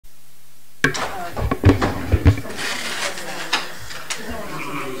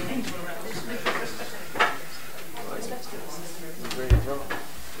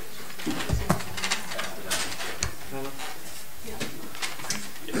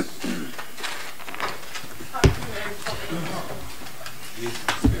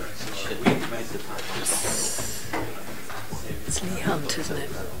Hunt, isn't it?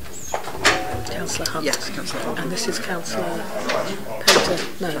 Councillor Hunt. Yes, Councillor Hunt. And this is Councillor Pater.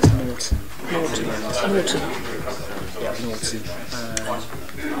 No, it's Norton. Norton. Yeah, Norton.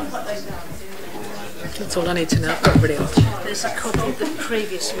 That's all I need to know. I've got everybody else. There's a copy of the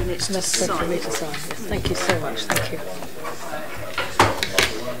previous minutes to Necessary for me to sign. Yes. Thank you so much. Thank you.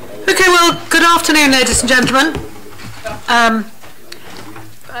 Okay, well, good afternoon, ladies and gentlemen.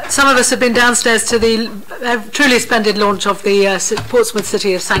 Some of us have been downstairs to the truly splendid launch of the Portsmouth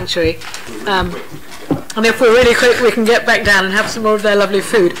City of Sanctuary. And if we're really quick, we can get back down and have some more of their lovely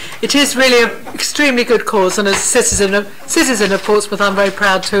food. It is really an extremely good cause, and as a citizen of Portsmouth, I'm very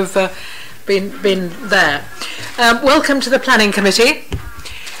proud to have been there. Welcome to the Planning Committee.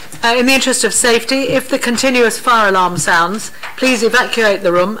 In the interest of safety, if the continuous fire alarm sounds, please evacuate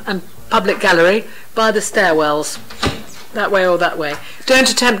the room and public gallery by the stairwells, that way or that way. Don't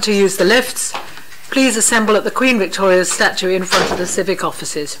attempt to use the lifts. Please assemble at the Queen Victoria's statue in front of the civic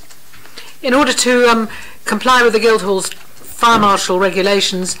offices. In order to comply with the Guildhall's fire marshal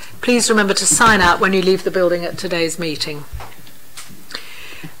regulations, please remember to sign out when you leave the building at today's meeting.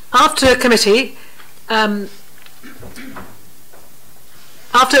 After committee,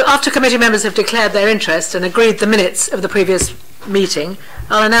 After committee members have declared their interest and agreed the minutes of the previous meeting,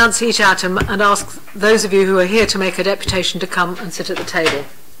 I'll announce each item and ask those of you who are here to make a deputation to come and sit at the table.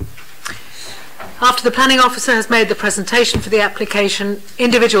 After the planning officer has made the presentation for the application,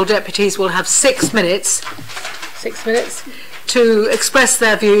 individual deputies will have 6 minutes to express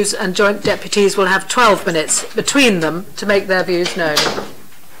their views, and joint deputies will have 12 minutes between them to make their views known.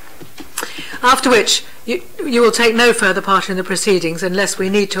 After which, you will take no further part in the proceedings unless we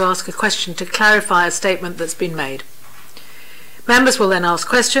need to ask a question to clarify a statement that's been made. Members will then ask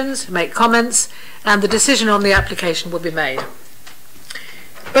questions, make comments, and the decision on the application will be made.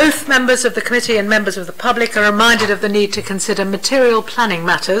 Both members of the committee and members of the public are reminded of the need to consider material planning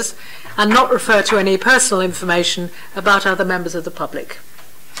matters and not refer to any personal information about other members of the public.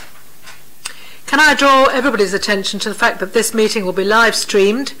 Can I draw everybody's attention to the fact that this meeting will be live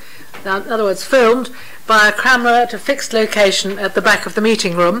streamed, in other words filmed, by a camera at a fixed location at the back of the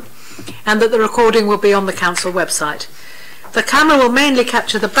meeting room, and that the recording will be on the council website. The camera will mainly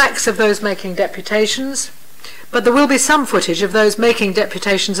capture the backs of those making deputations, but there will be some footage of those making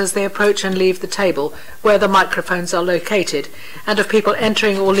deputations as they approach and leave the table where the microphones are located, and of people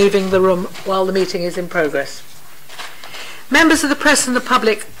entering or leaving the room while the meeting is in progress. Members of the press and the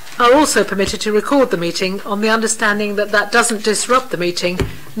public are also permitted to record the meeting on the understanding that that doesn't disrupt the meeting,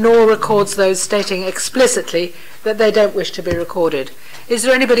 nor records those stating explicitly that they don't wish to be recorded. Is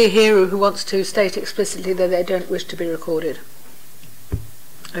there anybody here who wants to state explicitly that they don't wish to be recorded?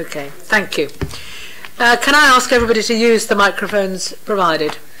 Okay, thank you. Can I ask everybody to use the microphones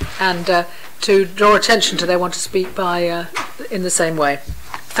provided and to draw attention to they want to speak by in the same way?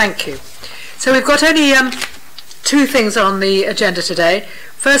 Thank you. So we've got only 2 things on the agenda today.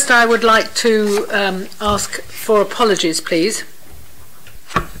 First, I would like to ask for apologies, please.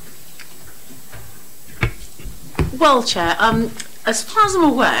 Well, Chair, as far as I'm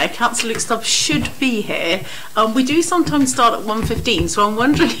aware, Councillor Luke Stubbs should be here. We do sometimes start at 1:15, so I'm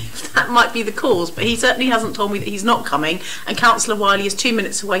wondering if that might be the cause, but he certainly hasn't told me that he's not coming, and Councillor Wiley is 2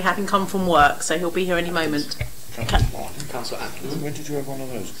 minutes away having come from work, so he'll be here any moment. Councillor Atkins. When did you have one of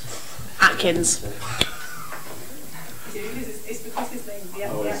those? Atkins.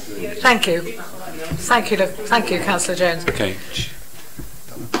 Thank you. Thank you, Councillor Jones. Okay.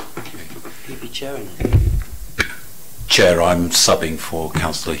 He'd be chairing. Chair, I'm subbing for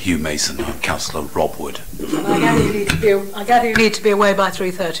Councillor Hugh Mason. I'm Councillor Rob Wood. And I gather you need to be away by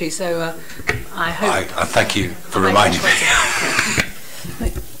 3:30, so I hope... I thank you for reminding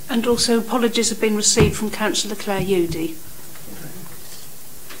me. And also apologies have been received from Councillor Claire Udy.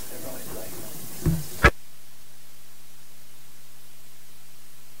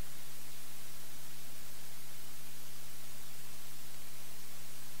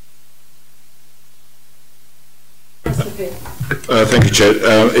 Thank you, Chair.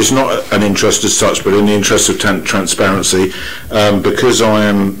 It's not an interest as such, but in the interest of transparency, because I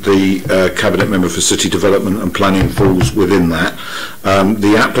am the Cabinet Member for City Development and Planning falls within that,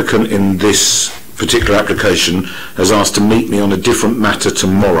 the applicant in this particular application has asked to meet me on a different matter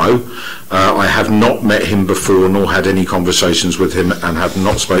tomorrow. I have not met him before nor had any conversations with him and have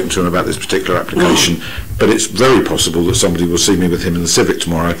not spoken to him about this particular application, but it's very possible that somebody will see me with him in the Civic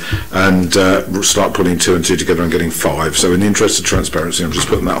tomorrow and start putting 2 and 2 together and getting 5. So in the interest of transparency, I'm just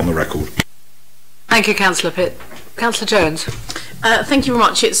putting that on the record. Thank you, Councillor Pitt. Councillor Jones. Thank you very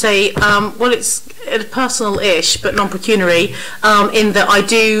much. It's a well, it's personal-ish but non-pecuniary in that I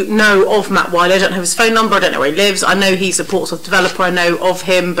do know of Matt Wiley. I don't have his phone number. I don't know where he lives. I know he's a Portsmouth developer. I know of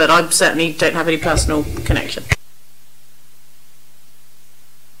him, but I certainly don't have any personal connection.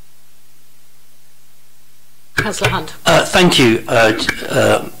 Councillor Hunt. Thank you,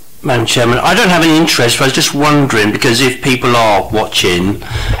 Madam Chairman. I don't have any interest, but I was just wondering, because if people are watching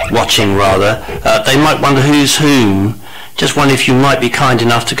rather, they might wonder who's whom. Just wonder if you might be kind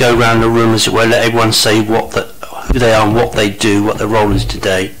enough to go around the room, as it were, let everyone say who they are and what they do, what their role is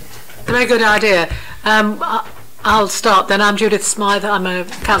today. Very good idea. I'll start then. I'm Judith Smythe. I'm a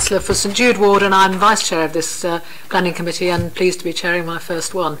councillor for St Jude Ward, and I'm vice chair of this planning committee, and pleased to be chairing my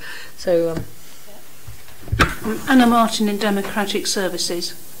first one. So. Anna Martin in Democratic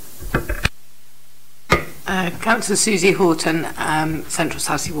Services. Councillor Susie Horton, Central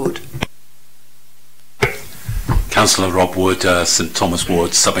Southsea Ward. Councillor Rob Wood, St Thomas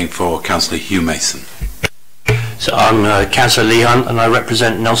Ward, subbing for Councillor Hugh Mason. So I'm Councillor Lee Hunt, and I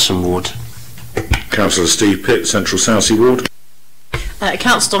represent Nelson Ward. Councillor Steve Pitt, Central Southsea Ward.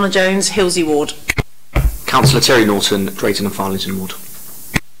 Councillor Donna Jones, Hilsey Ward. Councillor Terry Norton, Drayton and Farlington Ward.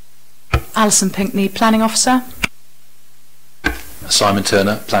 Alison Pinkney, Planning Officer. Simon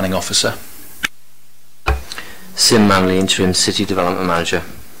Turner, Planning Officer. Sim Manley, Interim City Development Manager.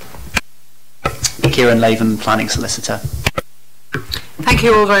 Kieran Laven, Planning Solicitor. Thank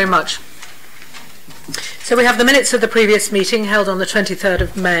you all very much. So we have the minutes of the previous meeting held on the 23rd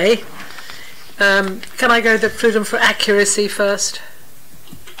of May. Can I go through them for accuracy first?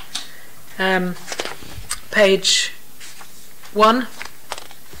 Page 1,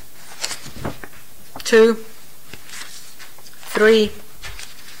 2, 3,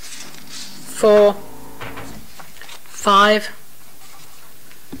 4, 5.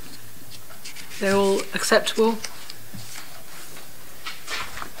 They're all acceptable.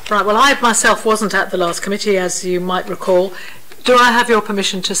 Right, well, I myself wasn't at the last committee, as you might recall. Do I have your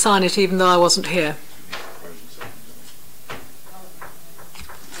permission to sign it even though I wasn't here?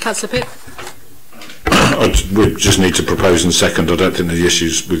 Councillor Pitt? We just need to propose and second. I don't think there's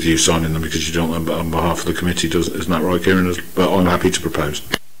issues with you signing them because you don't on behalf of the committee, isn't that right, Kieran? But I'm happy to propose.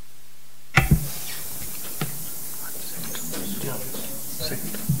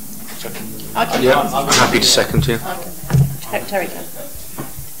 Yeah, I'm happy to second you. Terry can.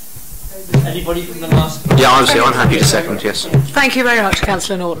 Anybody from the last? Yeah, obviously I'm happy to second, yes. Thank you very much,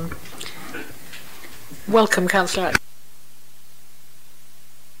 Councillor Norton. Welcome, Councillor.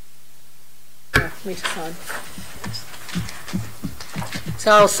 Me to sign.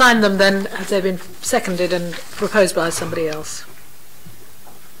 So I'll sign them then as they've been seconded and proposed by somebody else.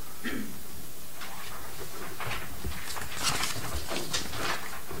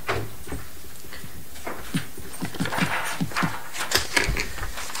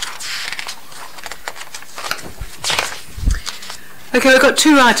 Okay, we've got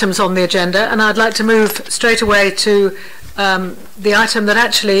two items on the agenda, and I'd like to move straight away to the item that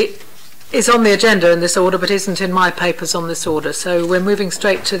actually is on the agenda in this order but isn't in my papers on this order. So we're moving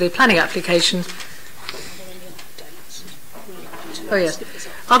straight to the planning application. Oh yes.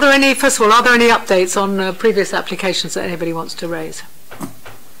 First of all, are there any updates on previous applications that anybody wants to raise?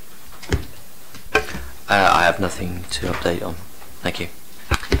 I have nothing to update on. Thank you.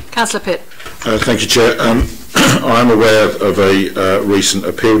 Councillor Pitt. Thank you, Chair. I am aware of a recent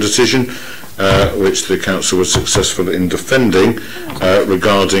appeal decision which the Council was successful in defending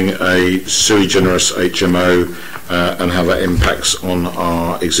regarding a sui generis HMO and how that impacts on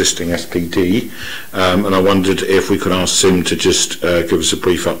our existing SPD. And I wondered if we could ask Sim to just give us a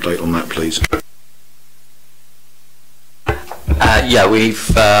brief update on that, please. Yeah, we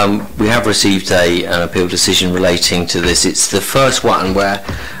have received an appeal decision relating to this. It's the first one where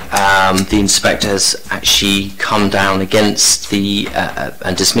the inspector has actually come down against the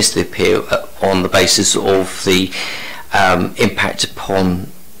and dismissed the appeal on the basis of the impact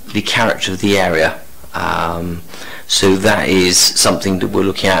upon the character of the area. So that is something that we're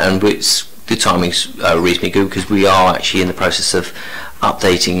looking at, and the timing's reasonably good because we are actually in the process of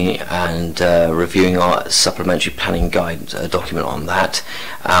updating and reviewing our supplementary planning guide document on that.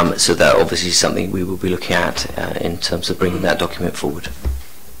 So that obviously is something we will be looking at in terms of bringing that document forward.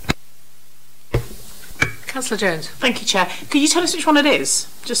 Councillor Jones. Thank you, Chair. Could you tell us which one it is,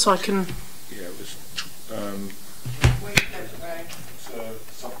 just so I can... Yeah, it was...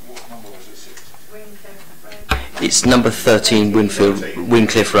 It's number 13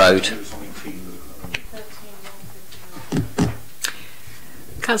 Wincliffe Road.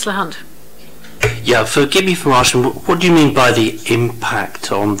 Councillor Hunt. Yeah, forgive me for asking, what do you mean by the impact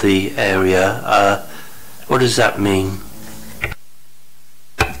on the area? What does that mean?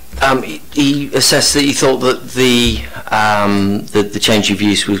 He assessed that he thought that the change of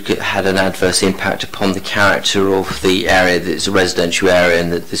use had an adverse impact upon the character of the area. That it's a residential area,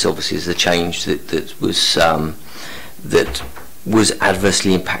 and that this obviously is a change that was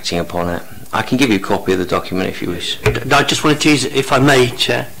adversely impacting upon it. I can give you a copy of the document if you wish. I just wanted to use it, if I may,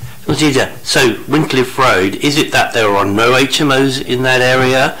 Chair. So, Wincliffe Road, is it that there are no HMOs in that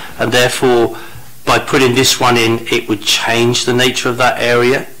area, and therefore, by putting this one in, it would change the nature of that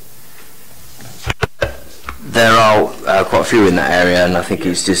area? There are quite a few in that area, and I think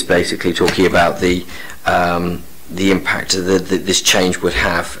it's just basically talking about the impact that this change would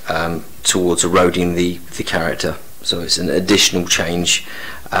have towards eroding the character. So it's an additional change.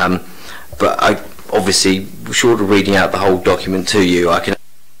 But I obviously, short of reading out the whole document to you, I can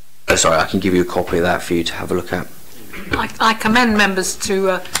give you a copy of that for you to have a look at. I commend members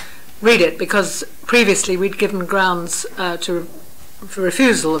to read it, because previously we'd given grounds for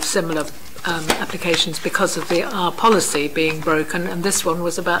refusal of similar applications because of our policy being broken, and this one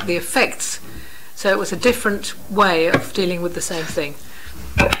was about the effects. So it was a different way of dealing with the same thing,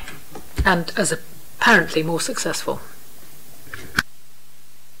 and as apparently more successful.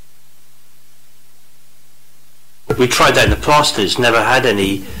 We tried that in the past, and it's never had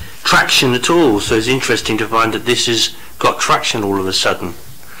any traction at all, so it's interesting to find that this has got traction all of a sudden.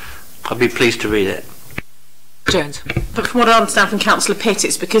 I'd be pleased to read it. Jones. But from what I understand from Councillor Pitt,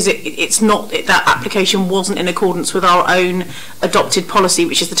 it's because that application wasn't in accordance with our own adopted policy,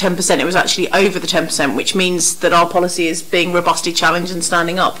 which is the 10%. It was actually over the 10%, which means that our policy is being robustly challenged and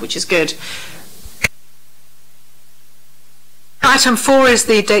standing up, which is good. Item 4 is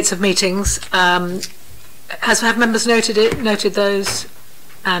the dates of meetings. Have members noted those?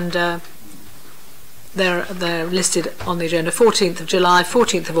 And they're listed on the agenda: 14th of July,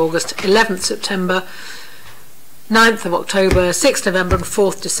 14th of August, 11th September, 9th of October, 6th November and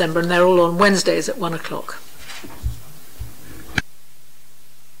 4th December, and they're all on Wednesdays at 1 o'clock.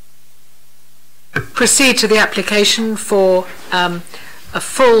 Proceed to the application for a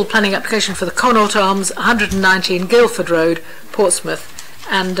full planning application for the Connaught Arms, 119 Guildford Road, Portsmouth.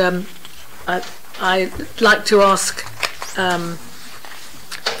 And I'd like to ask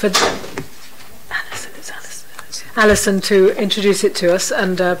for Alison to introduce it to us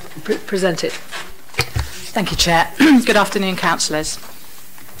and present it. Thank you, Chair. Good afternoon, councillors.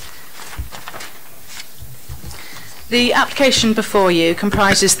 The application before you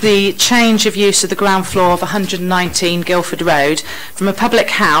comprises the change of use of the ground floor of 119 Guildford Road from a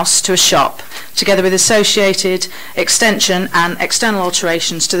public house to a shop, together with associated extension and external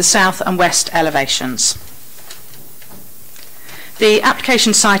alterations to the south and west elevations. The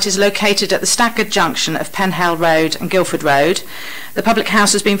application site is located at the staggered junction of Penhale Road and Guildford Road. The public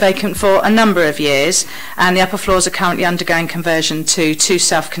house has been vacant for a number of years, and the upper floors are currently undergoing conversion to 2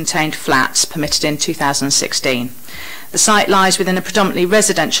 self-contained flats permitted in 2016. The site lies within a predominantly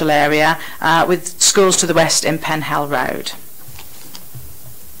residential area with schools to the west in Penhale Road.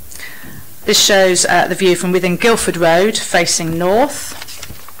 This shows the view from within Guildford Road facing north,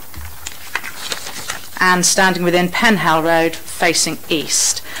 and standing within Penhale Road facing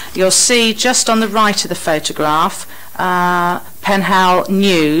east. You'll see just on the right of the photograph Penhale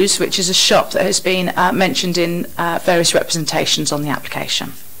News, which is a shop that has been mentioned in various representations on the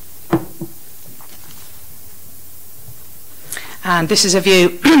application. And this is a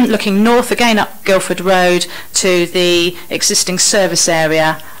view looking north again up Guildford Road to the existing service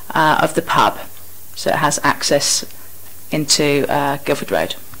area of the pub. So it has access into Guildford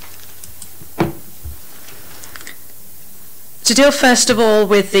Road. To deal first of all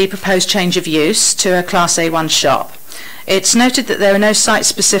with the proposed change of use to a Class A1 shop, it's noted that there are no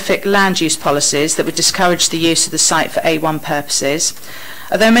site-specific land use policies that would discourage the use of the site for A1 purposes,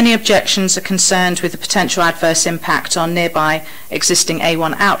 although many objections are concerned with the potential adverse impact on nearby existing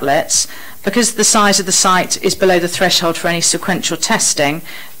A1 outlets. Because the size of the site is below the threshold for any sequential testing,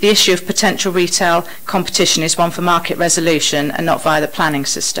 the issue of potential retail competition is one for market resolution and not via the planning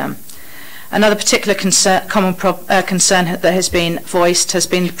system. Another particular concern that has been voiced has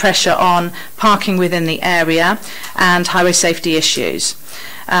been the pressure on parking within the area and highway safety issues.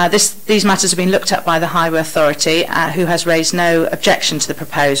 These matters have been looked at by the Highway Authority, who has raised no objection to the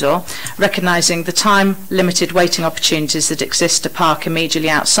proposal, recognising the time-limited waiting opportunities that exist to park immediately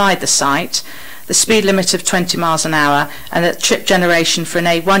outside the site, the speed limit of 20 miles an hour, and that trip generation for an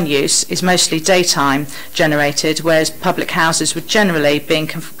A1 use is mostly daytime generated, whereas public houses would generally be in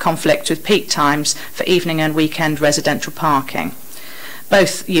conflict with peak times for evening and weekend residential parking.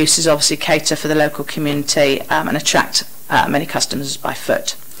 Both uses obviously cater for the local community and attract many customers by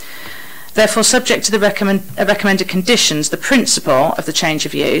foot. Therefore, subject to the recommended conditions, the principle of the change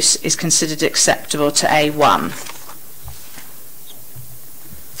of use is considered acceptable to A1.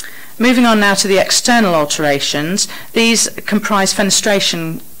 Moving on now to the external alterations, these comprise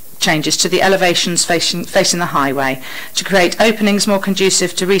fenestration changes to the elevations facing the highway to create openings more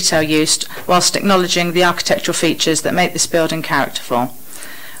conducive to retail use whilst acknowledging the architectural features that make this building characterful.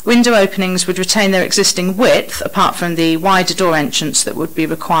 Window openings would retain their existing width apart from the wider door entrance that would be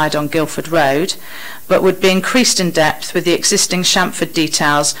required on Guildford Road, but would be increased in depth with the existing chamfered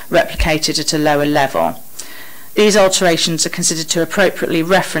details replicated at a lower level. These alterations are considered to appropriately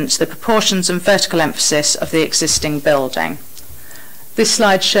reference the proportions and vertical emphasis of the existing building. This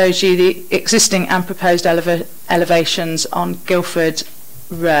slide shows you the existing and proposed elevations on Guildford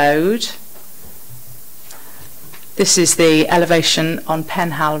Road. This is the elevation on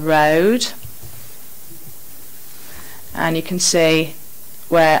Penhall Road. And you can see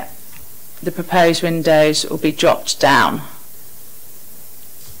where the proposed windows will be dropped down.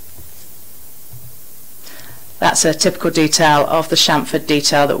 That's a typical detail of the chamfered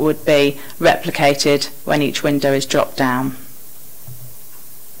detail that would be replicated when each window is dropped down.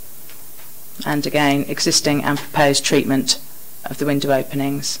 And again, existing and proposed treatment of the window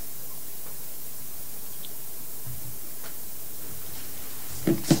openings.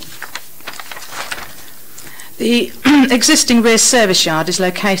 The existing rear service yard is the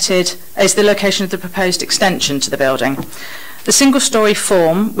location of the proposed extension to the building. The single-storey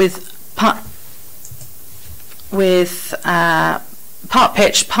form with part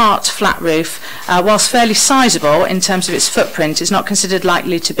pitch, part flat roof, whilst fairly sizable in terms of its footprint, is not considered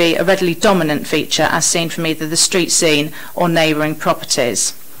likely to be a readily dominant feature as seen from either the street scene or neighbouring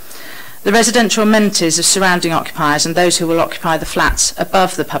properties. The residential amenities of surrounding occupiers and those who will occupy the flats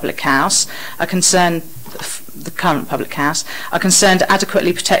above the public house are concerned, the current public house, are concerned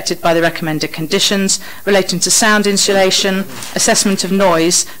adequately protected by the recommended conditions relating to sound insulation, assessment of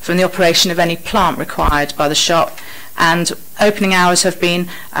noise from the operation of any plant required by the shop, and opening hours have been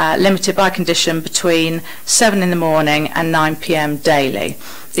limited by condition between 7 in the morning and 9 p.m. daily.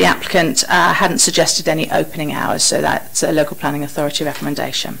 The applicant hadn't suggested any opening hours, so that's a local planning authority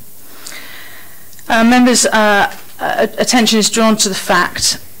recommendation. Members' attention is drawn to the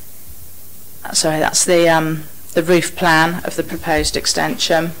fact, that's the roof plan of the proposed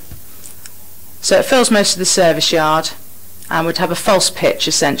extension. So it fills most of the service yard and would have a false pitch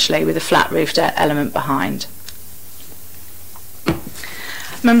essentially with a flat roofed element behind.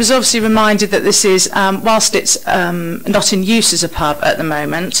 Members are obviously reminded that this is, whilst it's not in use as a pub at the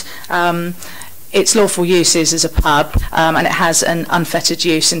moment, its lawful use is as a pub, and it has an unfettered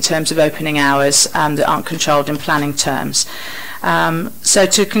use in terms of opening hours that aren't controlled in planning terms. So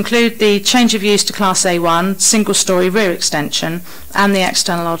to conclude, the change of use to Class A1, single-storey rear extension and the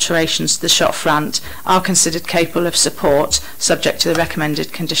external alterations to the shop front are considered capable of support, subject to the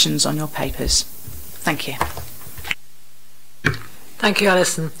recommended conditions on your papers. Thank you. Thank you,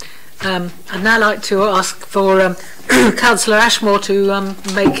 Alison. I'd now like to ask for Councillor Ashmore to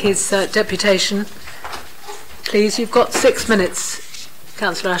make his deputation. Please, you've got 6 minutes,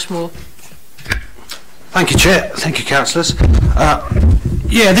 Councillor Ashmore. Thank you, Chair. Thank you, councillors.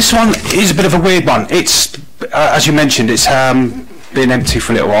 Yeah, this one is a bit of a weird one. It's, as you mentioned, it's been empty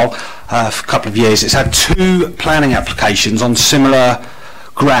for a little while, for a couple of years. It's had 2 planning applications on similar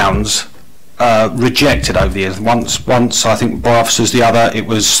grounds rejected over the years. Once I think by officers, the other it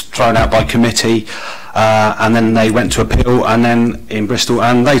was thrown out by committee, and then they went to appeal, and then in Bristol,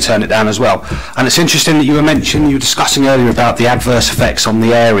 and they turned it down as well. And it's interesting that you were discussing earlier about the adverse effects on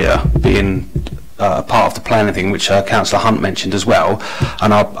the area being part of the planning thing, which Councillor Hunt mentioned as well,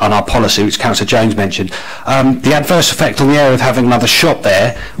 and our policy, which Councillor Jones mentioned. The adverse effect on the area of having another shop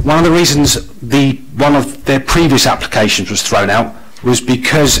there, one of the reasons one of their previous applications was thrown out was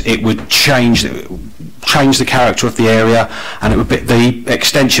because it would change the character of the area, and it would be, the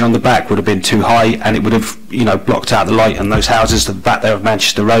extension on the back would have been too high, and it would have blocked out the light on those houses at the back there of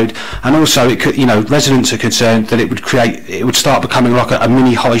Manchester Road. And also it could, residents are concerned that it would start becoming like a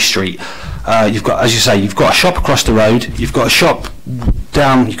mini high street. You've got, as you say, you've got a shop across the road, you've got a shop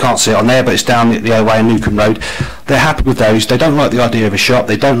down, you can't see it on there, but it's down the other way in Newcombe Road. They're happy with those. They don't like the idea of a shop.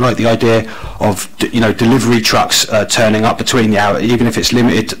 They don't like the idea of delivery trucks turning up between the hours, even if it's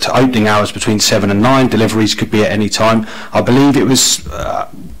limited to opening hours between 7 and 9. Deliveries could be at any time. I believe it was a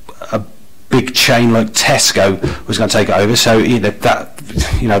big chain like Tesco was going to take it over. So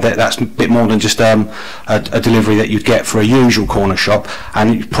that's a bit more than just a delivery that you'd get for a usual corner shop,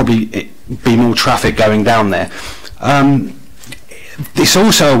 and it'd probably be more traffic going down there. It's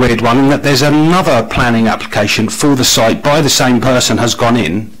also a weird one in that there's another planning application for the site by the same person has gone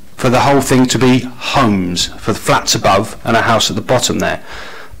in for the whole thing to be homes, for the flats above and a house at the bottom there.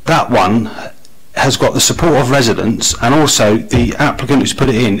 That one has got the support of residents, and also the applicant who's put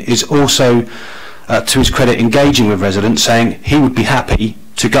it in is also, to his credit, engaging with residents, saying he would be happy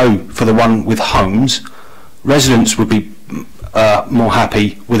to go for the one with homes. Residents would be more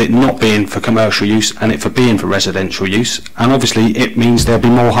happy with it not being for commercial use and it for being for residential use, and obviously it means there'll be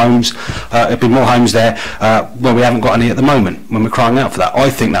more homes. There'll be more homes there where we haven't got any at the moment, when we're crying out for that. I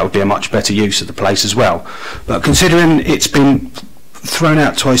think that would be a much better use of the place as well. But considering it's been thrown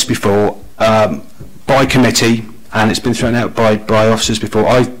out twice before by committee, and it's been thrown out by officers before,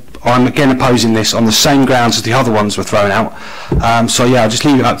 I'm again opposing this on the same grounds as the other ones were thrown out. So yeah, I'll just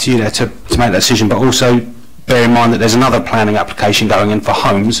leave it up to you there to make that decision, but also bear in mind that there's another planning application going in for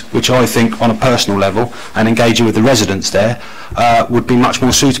homes, which I think on a personal level, and engaging with the residents there, would be much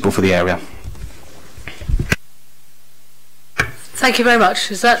more suitable for the area. Thank you very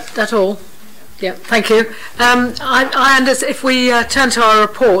much. Is that all? Yeah, thank you. I understand if we turn to our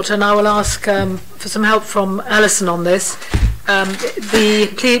report, and I will ask for some help from Alison on this.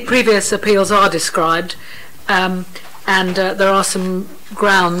 The previous appeals are described, and there are some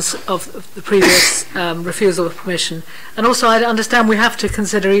grounds of the previous refusal of permission. And also I understand we have to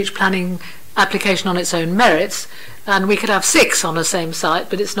consider each planning application on its own merits, and we could have 6 on the same site,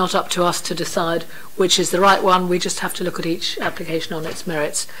 but it's not up to us to decide which is the right one. We just have to look at each application on its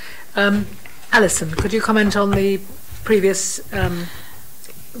merits. Alison, could you comment on the previous,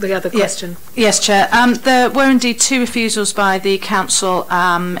 the other question? Yes, Chair. There were indeed 2 refusals by the Council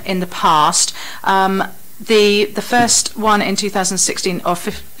in the past. The first one in 2016, or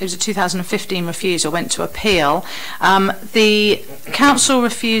it was a 2015 refusal, went to appeal. The Council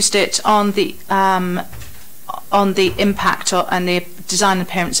refused it on the impact and the design and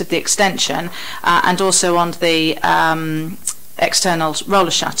appearance of the extension, and also on the external roller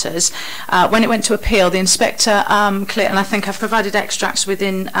shutters. When it went to appeal, the inspector clear, and I think I've provided extracts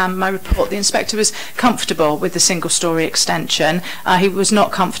within my report, the inspector was comfortable with the single-storey extension. He was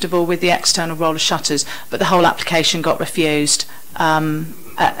not comfortable with the external roller shutters, but the whole application got refused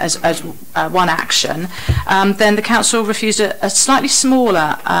as one action. Then the council refused a slightly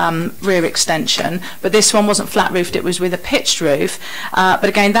smaller rear extension, but this one wasn't flat roofed, it was with a pitched roof. But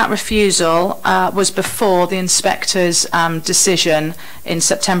again, that refusal was before the inspector's decision in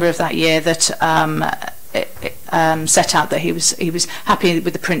September of that year that set out that he was happy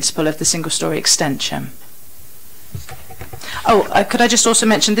with the principle of the single-storey extension. Could I just also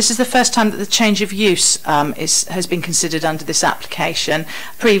mention, this is the first time that the change of use has been considered under this application.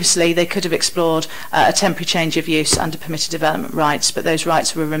 Previously, they could have explored a temporary change of use under permitted development rights, but those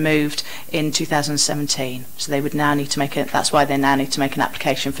rights were removed in 2017. So they would now need to make it. That's why they now need to make an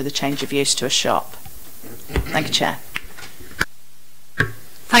application for the change of use to a shop. Thank you, Chair.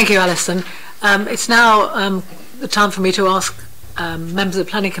 Thank you, Alison. It's now the time for me to ask members of the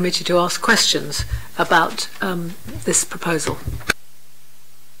Planning Committee to ask questions about this proposal.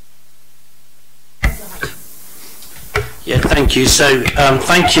 Yeah, thank you. So,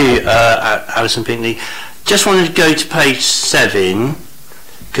 thank you, Alison Pinckney. Just wanted to go to page 7,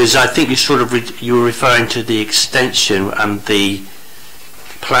 because I think you were referring to the extension and the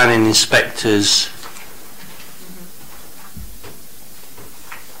planning inspector's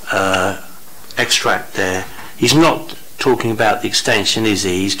extract there. He's not talking about the extension, is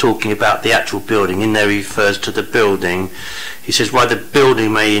he? He's talking about the actual building. In there he refers to the building. He says, while the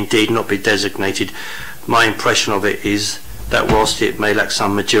building may indeed not be designated, my impression of it is that whilst it may lack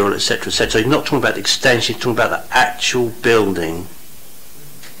some material, etc., etc. So he's not talking about the extension, he's talking about the actual building.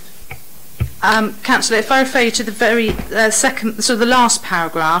 Councillor, if I refer you to the very second, so the last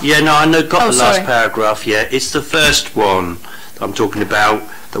paragraph. Yeah, no, I know, got the last paragraph, yeah. It's the first one that I'm talking about.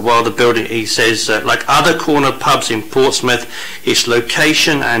 That while the building, he says, like other corner pubs in Portsmouth, its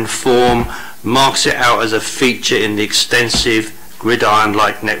location and form marks it out as a feature in the extensive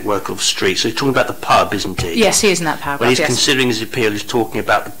gridiron-like network of streets. So he's talking about the pub, isn't he? Yes, he is in that paragraph. When he's considering his appeal, he's talking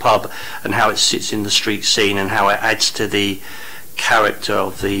about the pub and how it sits in the street scene and how it adds to the character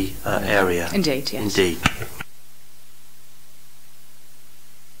of the area. Indeed, yes. Indeed.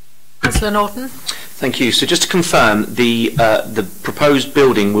 Councillor Norton. Thank you. So just to confirm, the proposed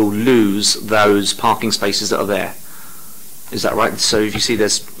building will lose those parking spaces that are there. Is that right? So if you see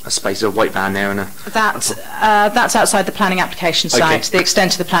there's a space, a white van there and a... That's outside the planning application site. Okay. The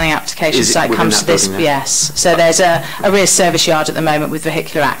extent of the planning application site comes to this, yes. So there's a rear service yard at the moment with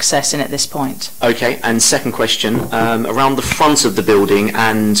vehicular access in at this point. Okay, and second question, around the front of the building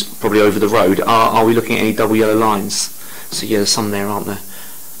and probably over the road, are we looking at any double yellow lines? So yeah, there's some there, aren't there?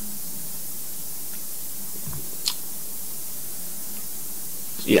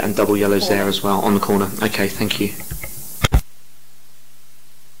 Yeah, and double yellows there as well on the corner. Okay, thank you.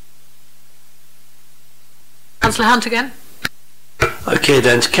 Councillor Hunt again. Okay,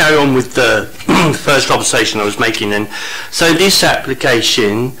 then to carry on with the first observation I was making then. So this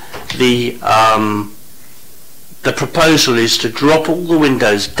application, the proposal is to drop all the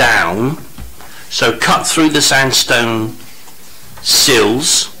windows down, so cut through the sandstone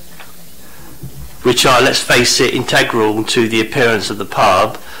sills, which are, let's face it, integral to the appearance of the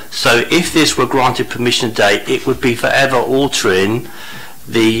pub. So if this were granted permission today, it would be forever altering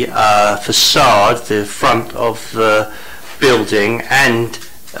the facade, the front of the building, and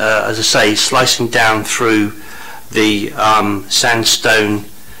as I say, slicing down through the sandstone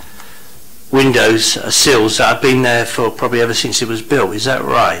windows, sills that have been there for probably ever since it was built. Is that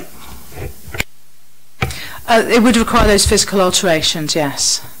right? It would require those physical alterations,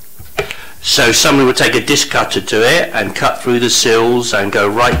 yes. So somebody would take a disc cutter to it and cut through the sills and go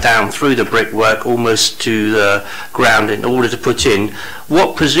right down through the brickwork almost to the ground in order to put in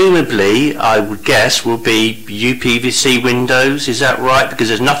what presumably, I would guess, will be UPVC windows. Is that right? Because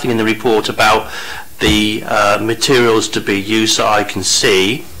there's nothing in the report about the materials to be used that I can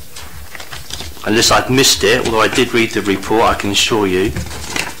see. Unless I've missed it, although I did read the report, I can assure you.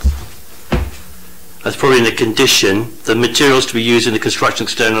 That's probably in the condition. The materials to be used in the construction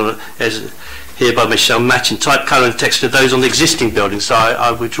external as hereby shall match in type, colour and texture of those on the existing building. So I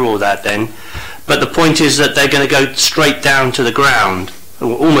withdraw that then. But the point is that they're going to go straight down to the ground,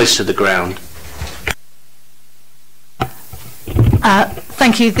 or almost to the ground.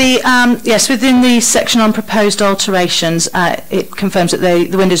 Thank you. Yes, within the section on proposed alterations, it confirms that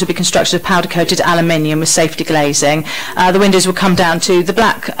the windows will be constructed of powder-coated aluminium with safety glazing. The windows will come down to the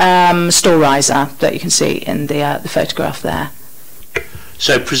black store riser that you can see in the photograph there.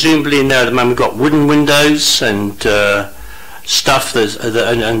 So presumably in there at the moment we've got wooden windows and stuff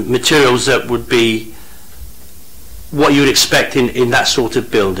and materials that would be what you would expect in that sort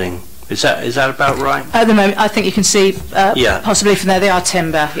of building. Is that about right? At the moment, I think you can see possibly from there they are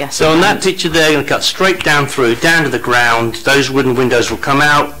timber, yes. So on that picture there, you're going to cut straight down through, down to the ground. Those wooden windows will come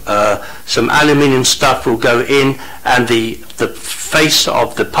out, some aluminium stuff will go in, and the face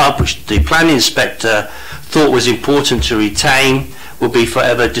of the pub, which the planning inspector thought was important to retain, will be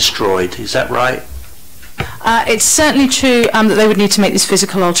forever destroyed. Is that right? It's certainly true that they would need to make these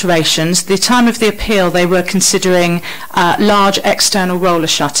physical alterations. The time of the appeal, they were considering large external roller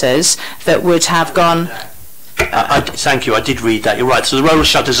shutters that would have gone... thank you, I did read that. You're right, so the roller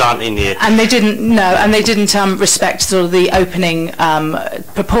shutters aren't in here. And they didn't respect sort of the opening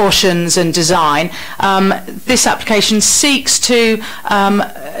proportions and design. This application seeks to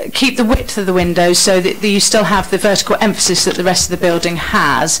keep the width of the windows so that you still have the vertical emphasis that the rest of the building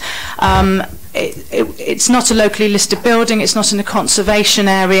has. It's not a locally listed building, it's not in a conservation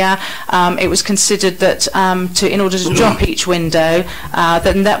area. It was considered that in order to drop each window,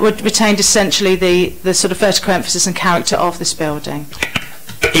 then that would retain essentially the sort of vertical emphasis and character of this building.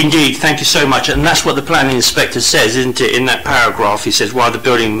 Indeed, thank you so much. And that's what the planning inspector says, isn't it? In that paragraph, he says, while the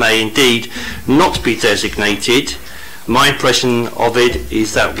building may indeed not be designated, my impression of it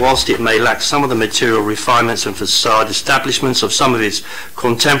is that whilst it may lack some of the material refinements and facade establishments of some of its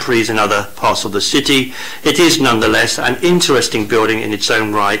contemporaries in other parts of the city, it is nonetheless an interesting building in its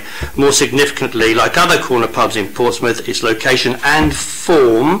own right. More significantly, like other corner pubs in Portsmouth, its location and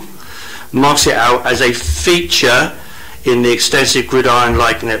form marks it out as a feature in the extensive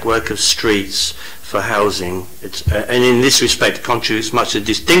gridiron-like network of streets for housing. And in this respect, it contributes much to the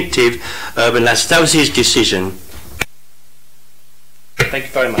distinctive urban landscape. That was his decision. Thank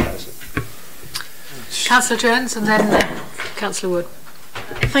you very much, Alison. Councillor Jones and then Councillor Wood.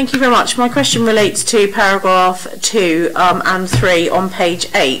 Thank you very much. My question relates to paragraph 2 and 3 on page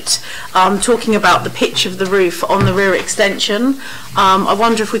 8, talking about the pitch of the roof on the rear extension. I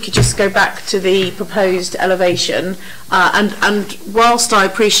wonder if we could just go back to the proposed elevation, and whilst I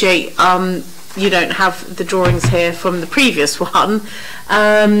appreciate you don't have the drawings here from the previous one,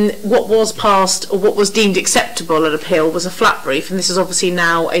 what was passed or what was deemed acceptable at appeal was a flat roof, and this is obviously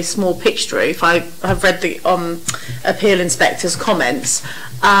now a small pitched roof. I have read the appeal inspector's comments.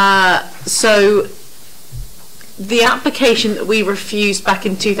 So the application that we refused back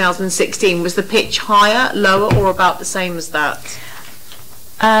in 2016, was the pitch higher, lower, or about the same as that?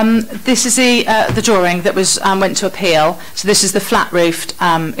 This is the drawing that was went to appeal. So this is the flat roofed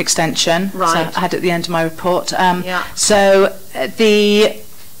extension. Right. So I had at the end of my report. Yeah. So the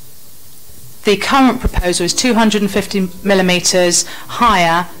current proposal is 250 millimetres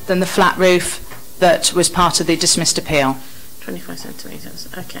higher than the flat roof that was part of the dismissed appeal. 25 centimetres.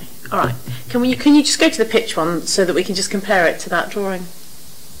 Okay. All right. Can you just go to the pitch one so that we can just compare it to that drawing?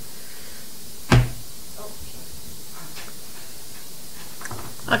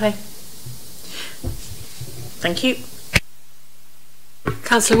 Okay. Thank you.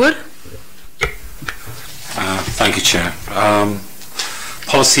 Councillor Wood? Thank you, Chair.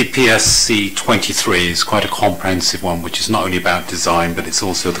 Policy PSC 23 is quite a comprehensive one, which is not only about design, but it's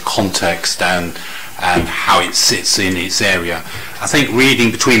also the context and how it sits in its area. I think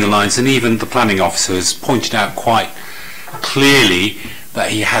reading between the lines, and even the planning officer has pointed out quite clearly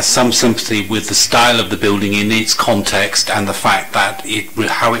that he has some sympathy with the style of the building in its context and the fact that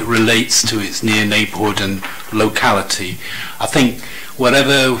how it relates to its near neighbourhood and locality. I think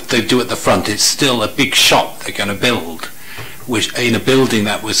whatever they do at the front, it's still a big shop they're going to build, which in a building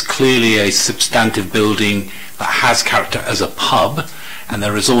that was clearly a substantive building that has character as a pub, and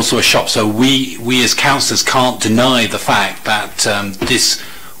there is also a shop. So we as councillors can't deny the fact that this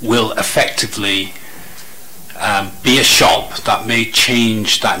will effectively be a shop that may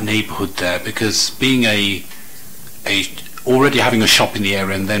change that neighbourhood there, because being already having a shop in the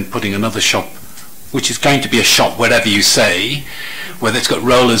area and then putting another shop, which is going to be a shop whatever you say, whether it's got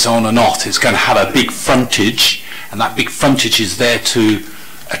rollers on or not, it's going to have a big frontage, and that big frontage is there to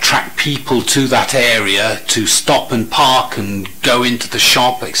attract people to that area to stop and park and go into the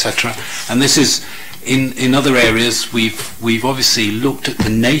shop, etc. And this is in other areas. We've obviously looked at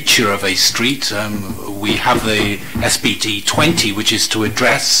the nature of a street. We have the SBT 20, which is to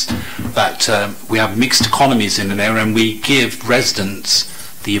address that we have mixed economies in an area, and we give residents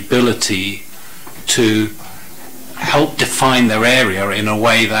the ability to help define their area in a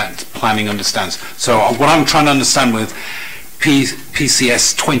way that planning understands. So what I'm trying to understand with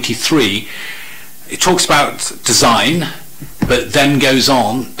PCS 23, it talks about design, but then goes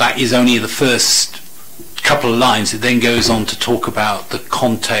on, that is only the first couple of lines. It then goes on to talk about the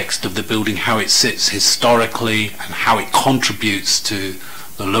context of the building, how it sits historically and how it contributes to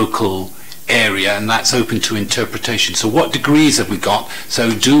the local area, and that's open to interpretation. So what degrees have we got?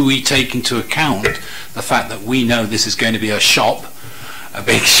 So do we take into account the fact that we know this is going to be a shop, a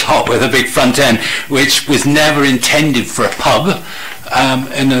big shop with a big front end, which was never intended for a pub,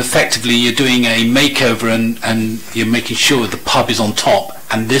 and effectively you're doing a makeover and you're making sure the pub is on top,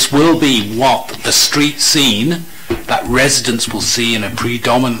 and this will be what the street scene that residents will see in a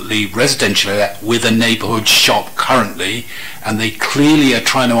predominantly residential area with a neighbourhood shop currently, and they clearly are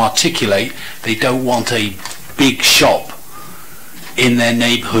trying to articulate they don't want a big shop in their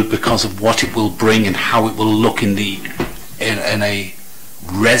neighbourhood because of what it will bring and how it will look in a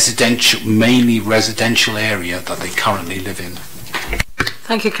residential, mainly residential area that they currently live in.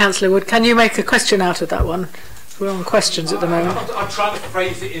 Thank you, Councillor Wood. Can you make a question out of that one? We're on questions at the moment. I'm trying to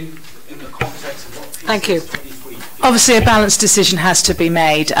phrase it in the context of what Thank you. Obviously, a balanced decision has to be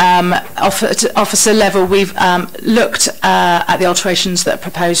made. At officer level, we've looked at the alterations that are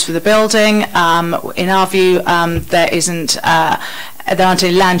proposed for the building. In our view, there aren't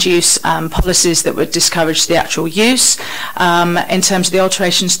any land use policies that would discourage the actual use. In terms of the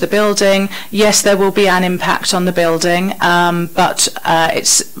alterations to the building, yes, there will be an impact on the building, but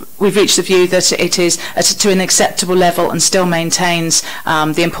we've reached the view that it is to an acceptable level and still maintains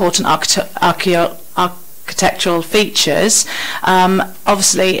the important architectural features.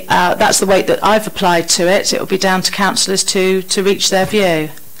 Obviously, that's the weight that I've applied to it. It will be down to councillors to reach their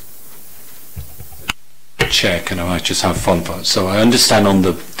view. Chair, can I just have fun? So I understand on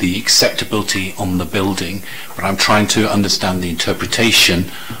the acceptability on the building, but I'm trying to understand the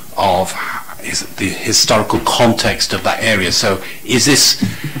interpretation of the historical context of that area. So is this,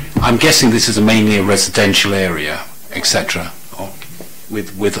 I'm guessing this is mainly a residential area, etc.,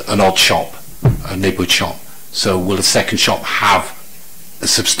 with an odd shop, a neighbourhood shop. So will a second shop have a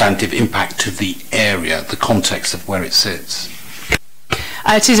substantive impact to the area, the context of where it sits?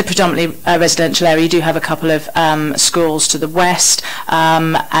 It is a predominantly residential area. You do have a couple of schools to the west,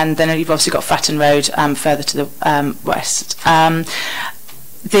 and then you've obviously got Fratton Road further to the west.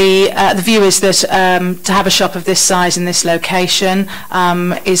 The view is that to have a shop of this size in this location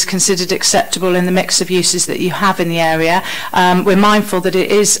is considered acceptable in the mix of uses that you have in the area. We're mindful that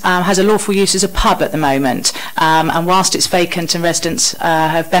it has a lawful use as a pub at the moment, and whilst it's vacant and residents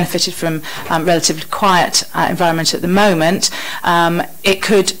have benefited from relatively quiet environment at the moment, it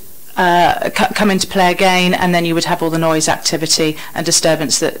could come into play again, and then you would have all the noise, activity and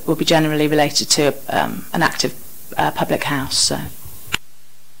disturbance that will be generally related to an active public house. So.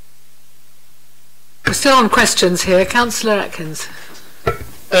 We're still on questions here. Councillor Atkins.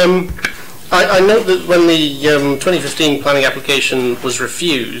 I note that when the 2015 planning application was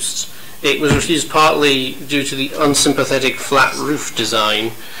refused, it was refused partly due to the unsympathetic flat roof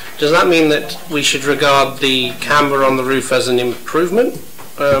design. Does that mean that we should regard the camber on the roof as an improvement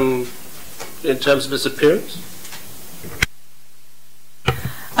in terms of its appearance?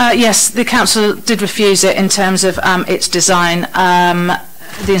 Yes, the council did refuse it in terms of its design.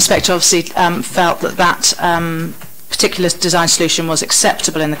 The inspector obviously felt that that particular design solution was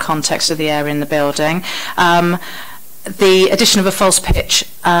acceptable in the context of the area in the building. The addition of a false pitch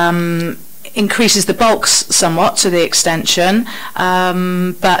increases the bulks somewhat to the extension,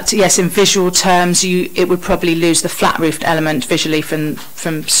 but yes, in visual terms, it would probably lose the flat-roofed element visually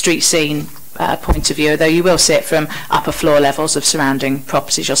from street scene point of view, though you will see it from upper floor levels of surrounding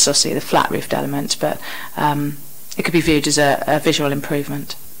properties. You'll still see the flat-roofed element, but it could be viewed as a visual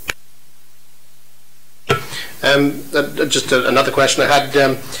improvement. Just another question I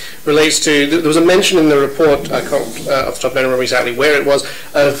had relates to, there was a mention in the report, I can't off the top of my head remember exactly where it was,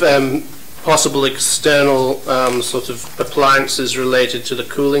 of possible external sort of appliances related to the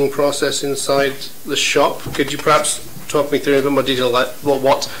cooling process inside the shop. Could you perhaps talk me through in a bit more detail like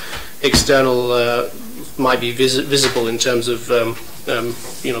what external might be visible in terms of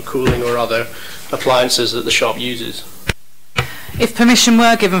cooling or other appliances that the shop uses? If permission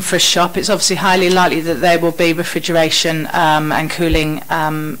were given for a shop, it's obviously highly likely that there will be refrigeration and cooling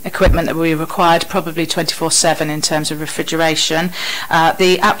equipment that will be required, probably 24/7 in terms of refrigeration.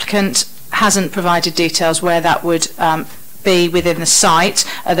 The applicant hasn't provided details where that would be within the site,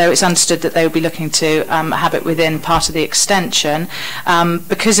 although it's understood that they will be looking to have it within part of the extension.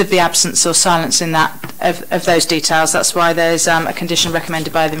 Because of the absence or silence in that of those details, that's why there's a condition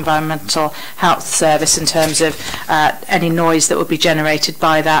recommended by the Environmental Health Service in terms of any noise that would be generated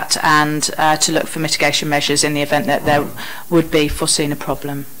by that, and to look for mitigation measures in the event that there would be foreseen a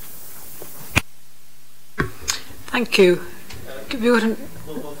problem. Thank you.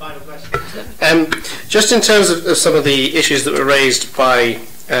 One final question. Just in terms of some of the issues that were raised by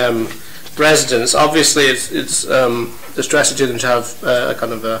residents, obviously it's the strategy to them to have a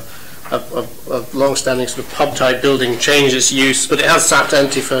kind of a long-standing sort of pub-type building change its use, but it has sat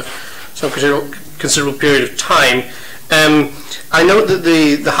empty for some considerable period of time. I note that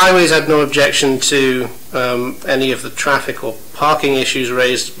the highways had no objection to any of the traffic or parking issues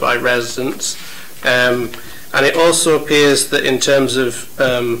raised by residents. And it also appears that in terms of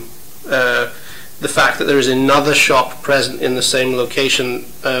the fact that there is another shop present in the same location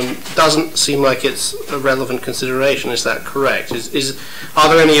doesn't seem like it's a relevant consideration. Is that correct? Are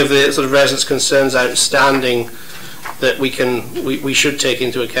there any of the sort of residents' concerns outstanding that we should take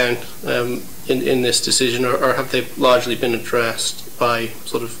into account in this decision, or have they largely been addressed by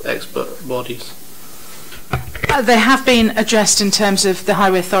sort of expert bodies? They have been addressed in terms of the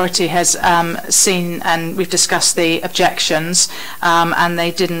Highway Authority has seen, and we've discussed the objections, and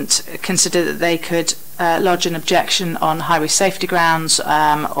they didn't consider that they could lodge an objection on highway safety grounds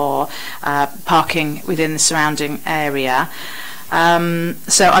or parking within the surrounding area.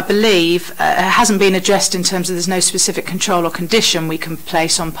 So I believe it hasn't been addressed in terms of there's no specific control or condition we can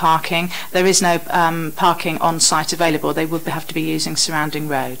place on parking. There is no parking on site available. They would have to be using surrounding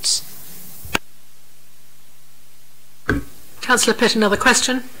roads. Councillor Pitt, another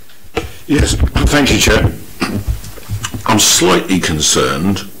question? Yes, thank you, Chair. I'm slightly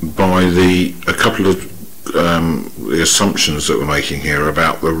concerned by a couple of the assumptions that we're making here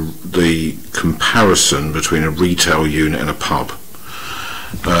about the comparison between a retail unit and a pub.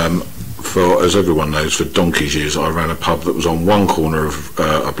 As everyone knows, for donkey's years, I ran a pub that was on one corner of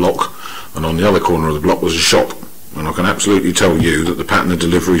a block, and on the other corner of the block was a shop. And I can absolutely tell you that the pattern of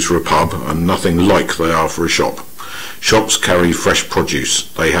deliveries for a pub are nothing like they are for a shop. Shops carry fresh produce.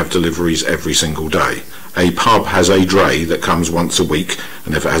 They have deliveries every single day. A pub has a dray that comes once a week,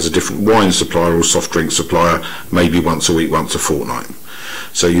 and if it has a different wine supplier or soft drink supplier, maybe once a week, once a fortnight.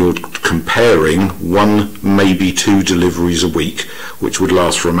 So you're comparing one, maybe two deliveries a week, which would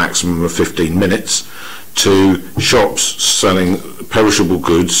last for a maximum of 15 minutes, to shops selling perishable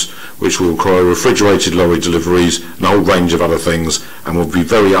goods, which will require refrigerated lorry deliveries and a whole range of other things, and will be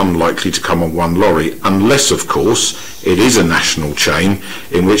very unlikely to come on one lorry, unless, of course, it is a national chain,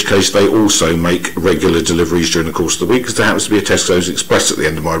 in which case they also make regular deliveries during the course of the week, because there happens to be a Tesco's Express at the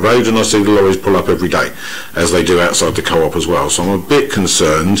end of my road, and I see the lorries pull up every day, as they do outside the co-op as well. So I'm a bit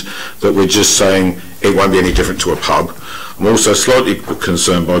concerned that we're just saying it won't be any different to a pub. I'm also slightly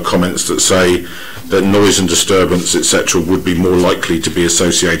concerned by comments that say that noise and disturbance, etc., would be more likely to be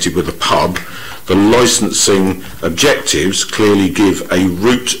associated with a pub. The licensing objectives clearly give a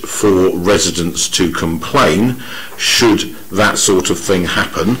route for residents to complain should that sort of thing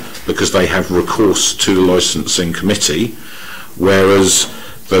happen, because they have recourse to the licensing committee, whereas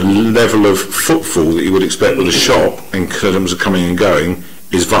the level of footfall that you would expect with a shop in terms of coming and going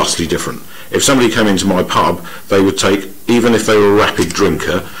is vastly different. If somebody came into my pub, they would take, even if they were a rapid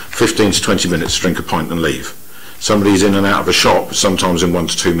drinker, 15 to 20 minutes to drink a pint and leave. somebody's in and out of a shop sometimes in 1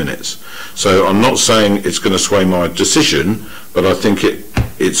 to 2 minutes. So I'm not saying it's going to sway my decision, but I think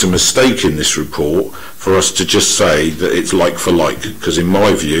it's a mistake in this report for us to just say that it's like for like, because in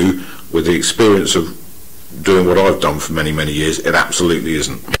my view, with the experience of doing what I've done for many, many years, it absolutely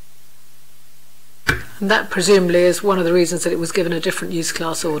isn't. And that presumably is one of the reasons that it was given a different use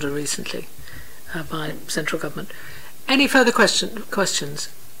class order recently by central government. Any further questions?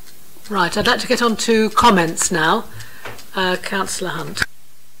 Right, I'd like to get on to comments now. Councillor Hunt.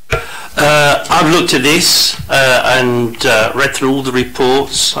 I've looked at this and read through all the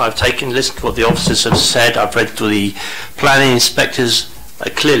reports. I've listened to what the officers have said. I've read through the planning inspectors.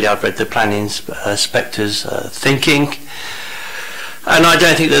 Clearly, I've read the planning inspectors' thinking, and I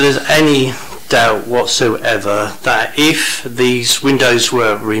don't think that there's any doubt whatsoever that if these windows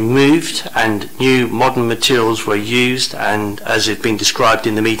were removed and new modern materials were used, and as it's been described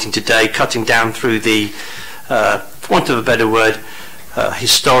in the meeting today, cutting down through the, for want of a better word,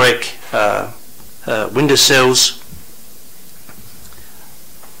 historic windowsills,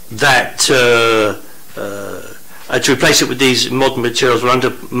 that to replace it with these modern materials will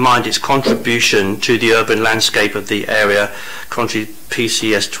undermine its contribution to the urban landscape of the area, contrary to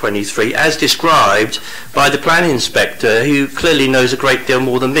PCS 23, as described by the planning inspector, who clearly knows a great deal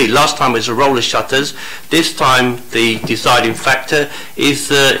more than me. Last time it was the roller shutters. This time the deciding factor is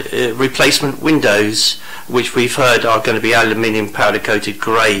the replacement windows, which we've heard are going to be aluminium powder coated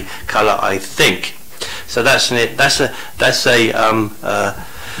grey colour, I think. So that's a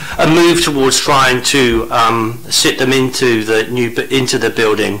move towards trying to sit them into the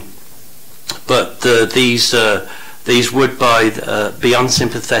building, but these would be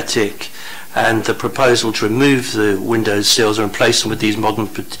unsympathetic, and the proposal to remove the window sills and replace them with these modern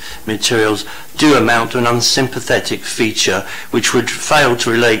materials do amount to an unsympathetic feature which would fail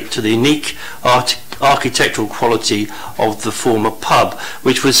to relate to the unique architectural quality of the former pub,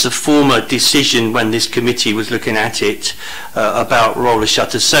 which was the former decision when this committee was looking at it about roller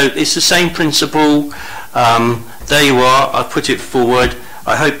shutters. So it's the same principle. There you are. I've put it forward.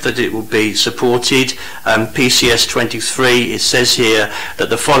 I hope that it will be supported. PCS 23, it says here that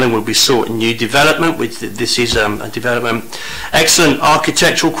the following will be sought in new development, which this is a development. Excellent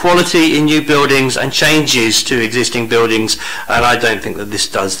architectural quality in new buildings and changes to existing buildings, and I don't think that this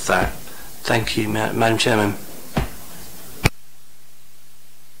does that. Thank you, Madam Chairman.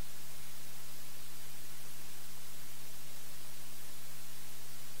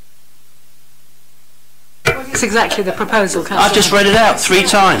 What is exactly the proposal, Councillor? I've just read it out 3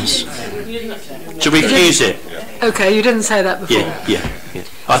 times to refuse it. Okay, you didn't say that before. Yeah.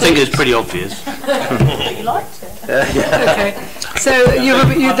 I think it's pretty obvious. But you liked it. Okay, so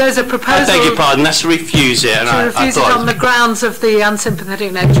there's a proposal. I beg your pardon. That's to refuse it, and to refuse it on the grounds of the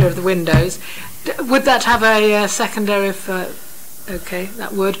unsympathetic nature of the windows. Would that have a secondary? Okay,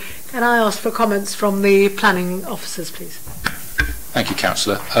 that would. Can I ask for comments from the planning officers, please? Thank you,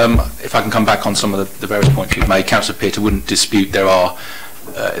 Councillor. If I can come back on some of the various points you've made, Councillor Peter wouldn't dispute there are.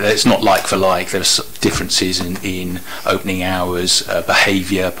 It's not like for like. There's differences in opening hours,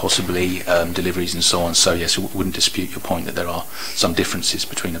 behaviour, possibly deliveries and so on. So yes, I wouldn't dispute your point that there are some differences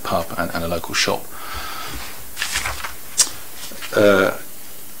between a pub and a local shop.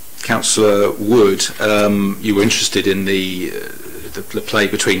 Councillor Wood, you were interested in the play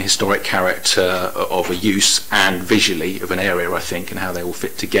between historic character of a use and visually of an area, I think, and how they all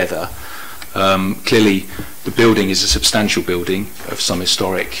fit together. Clearly, the building is a substantial building of some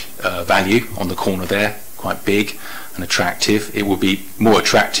historic value on the corner there, quite big and attractive. It will be more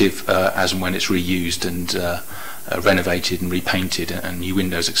attractive as and when it's reused and renovated and repainted, and new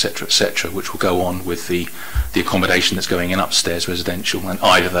windows, etc., which will go on with the accommodation that's going in upstairs, residential, and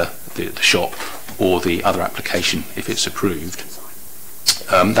either the shop or the other application if it's approved.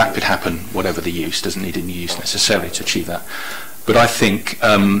 That could happen whatever the use. Doesn't need a new use necessarily to achieve that. But I think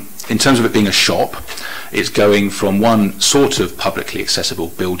in terms of it being a shop, it's going from one sort of publicly accessible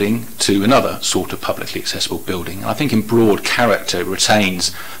building to another sort of publicly accessible building. And I think in broad character it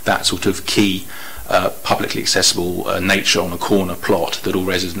retains that sort of key publicly accessible nature on a corner plot that all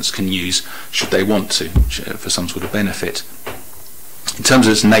residents can use should they want to for some sort of benefit. In terms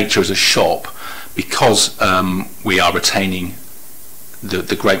of its nature as a shop, because we are retaining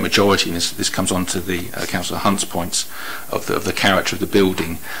the great majority, and this comes on to the Councillor Hunt's points of the character of the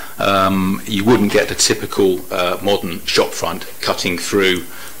building, you wouldn't get the typical modern shop front cutting through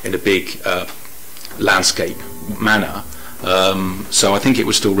in a big landscape manner. So I think it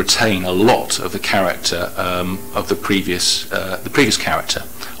would still retain a lot of the character of the previous character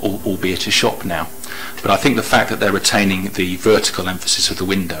albeit a shop now. But I think the fact that they're retaining the vertical emphasis of the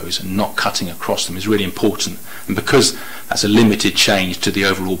windows and not cutting across them is really important. And because that's a limited change to the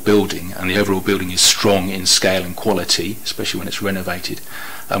overall building, and the overall building is strong in scale and quality, especially when it's renovated,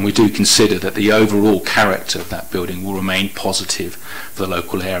 and we do consider that the overall character of that building will remain positive for the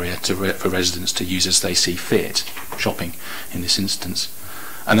local area for residents to use as they see fit, shopping in this instance.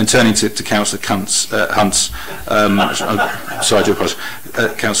 And then turning to Councillor Hunt's,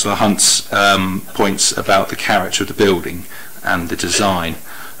 Councillor Hunt's points about the character of the building and the design.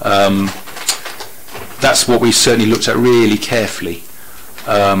 That's what we certainly looked at really carefully,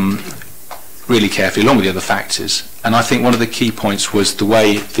 along with the other factors. And I think one of the key points was the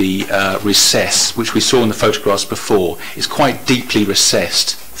way the recess, which we saw in the photographs before, is quite deeply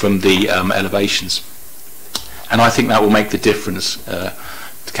recessed from the elevations. And I think that will make the difference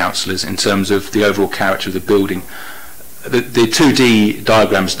to councillors in terms of the overall character of the building. The 2D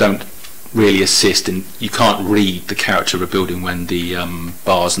diagrams don't really assist, and you can't read the character of a building when the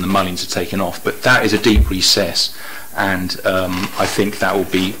bars and the mullions are taken off, but that is a deep recess, and I think that will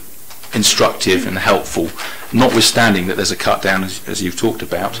be instructive and helpful, notwithstanding that there's a cut down as you've talked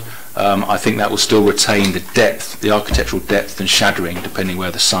about. I think that will still retain the depth, the architectural depth and shadowing depending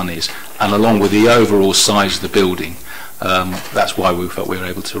where the sun is, and along with the overall size of the building. That's why we felt we were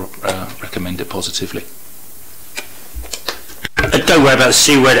able to recommend it positively. Don't worry about the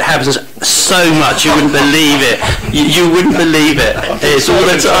C word, it happens so much you wouldn't believe it. You wouldn't believe it. It's all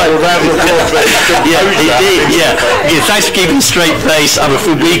the time. Yeah, thanks for keeping a straight face. I'm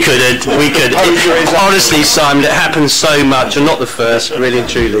afraid we couldn't. Honestly, Simon, it happens so much, and not the first, really and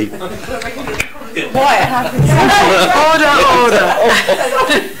truly. Why it happens?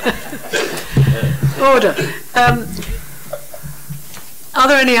 Order. Are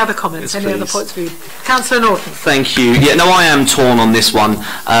there any other comments, Yes, any other please. points of view? Councillor Norton. Thank you. Yeah, no, I am torn on this one,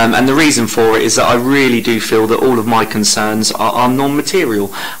 and the reason for it is that I really do feel that all of my concerns are non-material.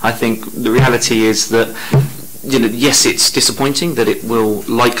 I think the reality is that, you know, yes, it's disappointing that it will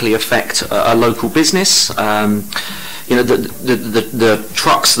likely affect a local business. You know, the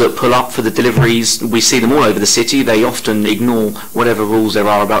trucks that pull up for the deliveries, we see them all over the city. They often ignore whatever rules there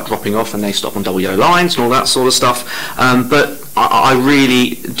are about dropping off, and they stop on double yellow lines and all that sort of stuff. But I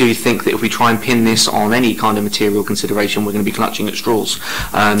really do think that if we try and pin this on any kind of material consideration, we're going to be clutching at straws.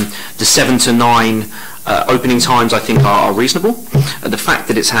 The 7 to 9 opening times, I think, are reasonable. The fact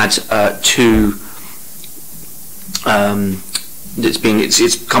that it's had two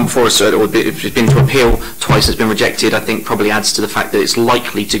it's come before us, or it's been to appeal twice, it's been rejected, I think probably adds to the fact that it's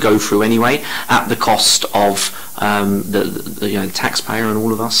likely to go through anyway, at the cost of the taxpayer and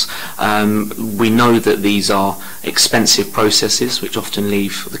all of us. We know that these are expensive processes, which often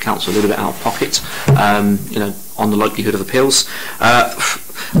leave the council a little bit out of pocket, on the likelihood of appeals.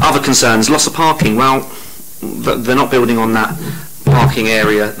 Other concerns, loss of parking. Well, they're not building on that parking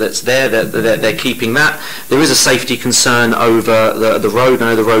area that's there. They're keeping that. There is a safety concern over the road. I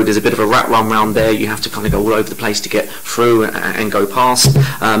know the road is a bit of a rat run round there. You have to kind of go all over the place to get through and go past.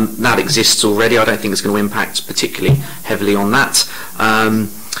 That exists already. I don't think it's going to impact particularly heavily on that.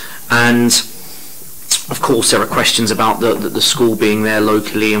 And of course there are questions about the school being there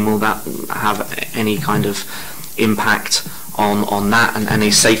locally, and will that have any kind of impact on that and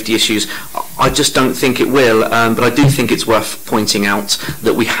any safety issues. I just don't think it will, but I do think it's worth pointing out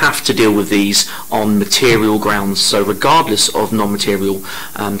that we have to deal with these on material grounds, so regardless of non-material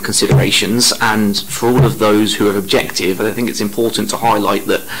considerations, and for all of those who are objective, I think it's important to highlight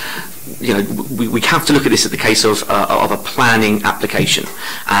that we have to look at this at the case of a planning application,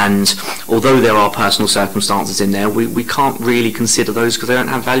 and although there are personal circumstances in there, we can't really consider those because they don't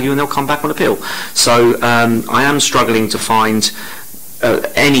have value and they'll come back on appeal. So I am struggling to find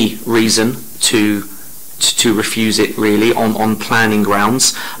any reason to refuse it really on planning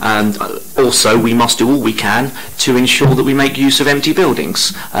grounds. And also we must do all we can to ensure that we make use of empty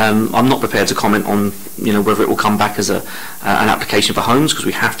buildings. I'm not prepared to comment on whether it will come back as an application for homes, because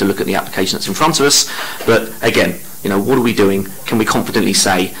we have to look at the application that's in front of us. But again, what are we doing? Can we confidently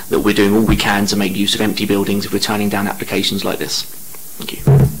say that we're doing all we can to make use of empty buildings if we're turning down applications like this? Thank you.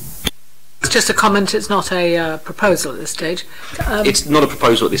 It's just a comment, it's not a proposal at this stage. It's not a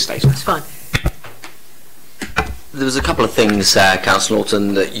proposal at this stage. That's fine. There was a couple of things, Councillor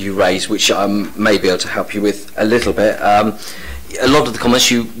Norton, that you raised which I may be able to help you with a little bit. A lot of the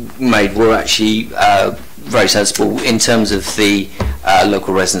comments you made were actually very sensible in terms of the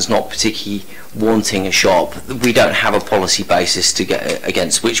local residents not particularly wanting a shop. We don't have a policy basis to get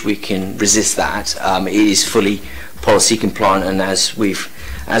against which we can resist that. It is fully policy compliant, and as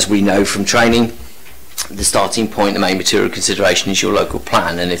we know from training, the starting point, the main material consideration is your local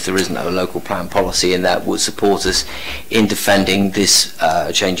plan, and if there isn't a local plan policy and that would support us in defending this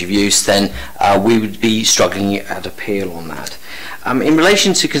change of use, then we would be struggling at appeal on that. In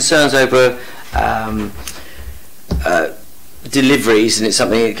relation to concerns over deliveries, and it's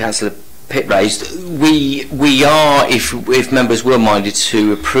something that Councillor Pitt raised, we are, if members were minded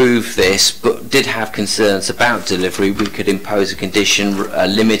to approve this but did have concerns about delivery, we could impose a condition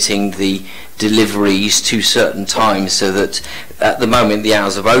limiting the deliveries to certain times, so that at the moment the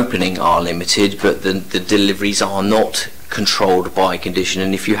hours of opening are limited but the deliveries are not controlled by condition,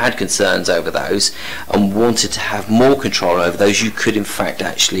 and if you had concerns over those and wanted to have more control over those, you could in fact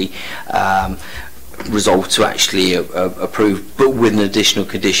actually resolve to actually approve, but with an additional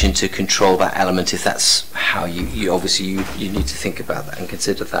condition to control that element, if that's how you obviously you need to think about that and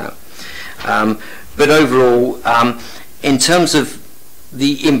consider that. But overall, in terms of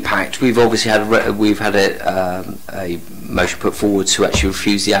the impact, we've obviously had a motion put forward to actually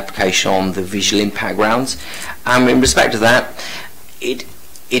refuse the application on the visual impact grounds. In respect of that, it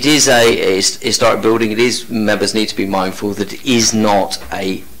is a historic building. It is, members need to be mindful that it is not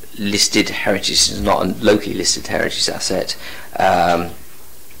a listed heritage, it's not a locally listed heritage asset,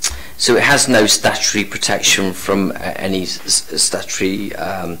 so it has no statutory protection from any statutory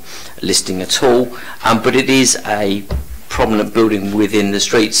listing at all, but it is a prominent building within the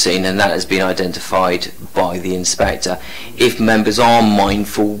street scene, and that has been identified by the inspector. If members are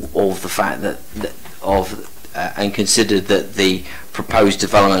mindful of the fact that and considered that the proposed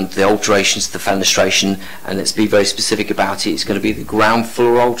development, the alterations to the fenestration, and let's be very specific about it, it's going to be the ground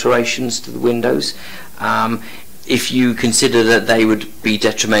floor alterations to the windows. If you consider that they would be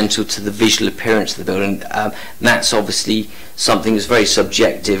detrimental to the visual appearance of the building, that's obviously something that's very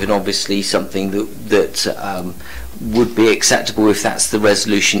subjective, and obviously something that would be acceptable if that's the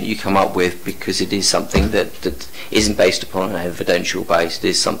resolution you come up with, because it is something that isn't based upon an evidential base. It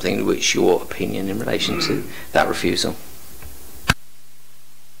is something which your opinion in relation to that refusal.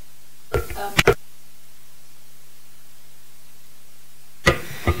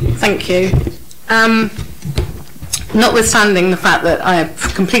 Thank you. Notwithstanding the fact that I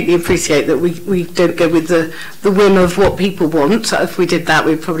completely appreciate that we don't go with the whim of what people want. So if we did that,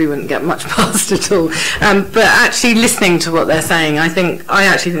 we probably wouldn't get much past at all. But actually listening to what they're saying, I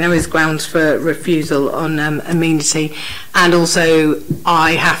actually think there is grounds for refusal on amenity. And also,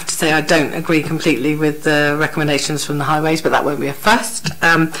 I have to say I don't agree completely with the recommendations from the highways, but that won't be a first.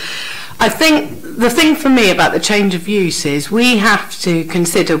 I think the thing for me about the change of use is we have to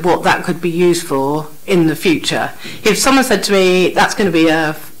consider what that could be used for in the future. If someone said to me that's going to be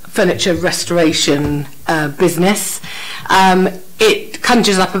a furniture restoration business, it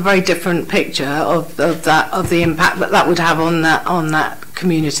conjures up a very different picture of the impact that would have on that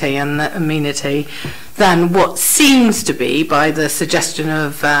community and the amenity than what seems to be, by the suggestion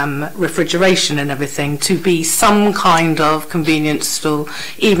of refrigeration and everything, to be some kind of convenience store,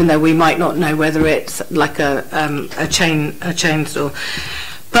 even though we might not know whether it's like a chain store.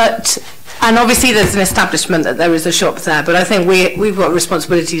 And obviously there's an establishment that there is a shop there, but I think we've got a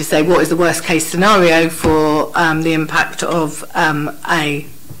responsibility to say what is the worst case scenario for the impact of a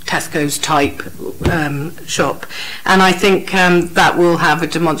Tesco's type shop, and I think that will have a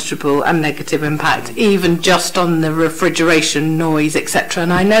demonstrable and negative impact, even just on the refrigeration, noise, etc.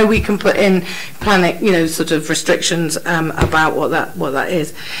 And I know we can put in planning, sort of restrictions about what that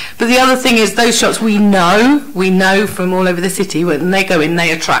is. But the other thing is those shops we know from all over the city, when they go in,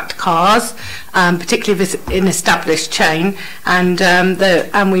 they attract cars, particularly if it's an established chain, and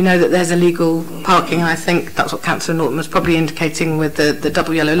we know that there's illegal parking. And I think that's what Councillor Norton was probably indicating with the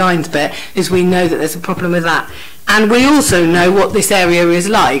double yellow lines bit, is we know that there's a problem with that. And we also know what this area is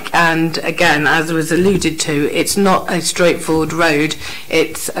like, and again, as was alluded to, it's not a straightforward road.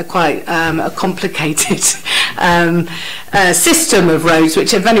 It's quite a complicated system of roads,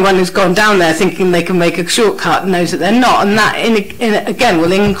 which if anyone who's gone down there thinking they can make a shortcut knows that they're not, and that again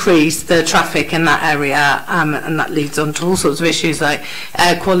will increase the traffic in that area, and that leads on to all sorts of issues like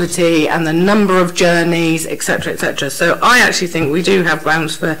air quality and the number of journeys, etc., etc. So I actually think we do have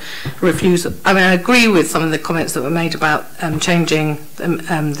grounds for refusal. I mean, I agree with some of the comments that were made about changing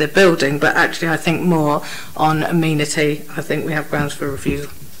the building, but actually I think more on amenity. I think we have grounds for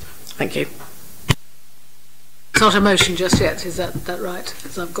refusal. Thank you. It's not a motion just yet, is that right?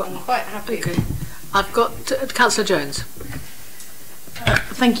 Because I'm quite happy. Okay. I've got Councillor Jones.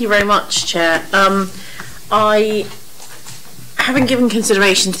 Thank you very much, Chair. Having given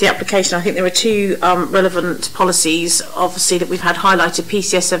consideration to the application, I think there are two relevant policies, obviously, that we've had highlighted: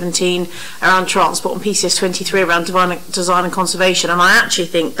 PCS 17 around transport and PCS 23 around design and conservation. And I actually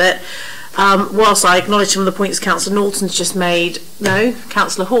think that whilst I acknowledge some of the points Councillor Norton's just made, no,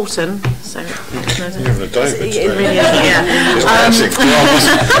 Councillor Horton, so... You're having a day of it It really is,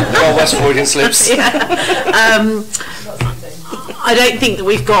 Well, West Freudian slips. I don't think that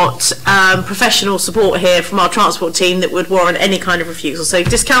we've got professional support here from our transport team that would warrant any kind of refusal. So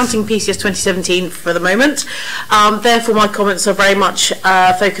discounting PCS 2017 for the moment. Therefore, my comments are very much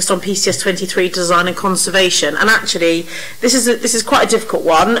focused on PCS 23 design and conservation. And actually, this is quite a difficult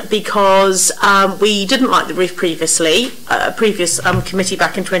one because we didn't like the roof previously, previous committee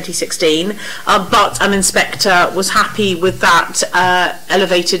back in 2016, but an inspector was happy with that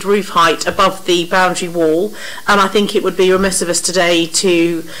elevated roof height above the boundary wall. And I think it would be remiss of us today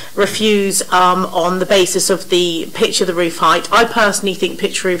to refuse on the basis of the pitch of the roof height. I personally think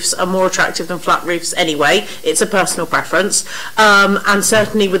pitch roofs are more attractive than flat roofs anyway. It's a personal preference, and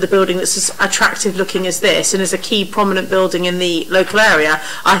certainly with a building that's as attractive looking as this and is a key prominent building in the local area,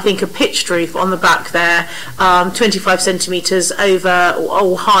 I think a pitched roof on the back there, 25 centimetres over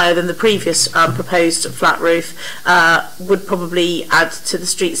or higher than the previous proposed flat roof, would probably add to the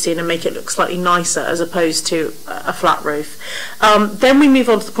street scene and make it look slightly nicer as opposed to a flat roof. Then we move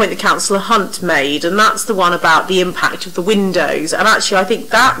on to the point that Councillor Hunt made, and that's the one about the impact of the windows. And actually, I think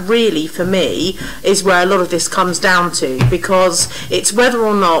that really, for me, is where a lot of this comes down to, because it's whether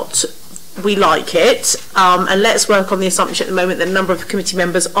or not we like it, and let's work on the assumption at the moment that a number of committee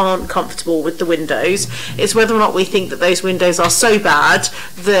members aren't comfortable with the windows. It's whether or not we think that those windows are so bad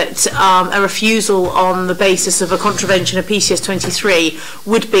that a refusal on the basis of a contravention of PCS 23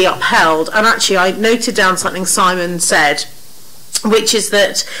 would be upheld. And actually, I noted down something Simon said, which is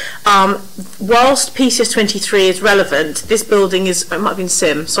that whilst PCS 23 is relevant, this building is, it might have been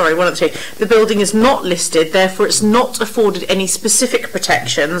Sim, sorry, one of the two, the building is not listed, therefore it's not afforded any specific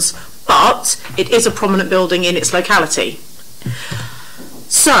protections, but it is a prominent building in its locality.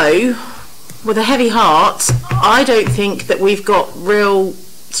 So, with a heavy heart, I don't think that we've got real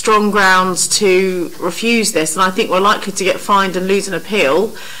strong grounds to refuse this, and I think we're likely to get fined and lose an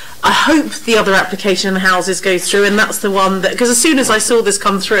appeal. I hope the other application in the Houses goes through, and that's the one that, because as soon as I saw this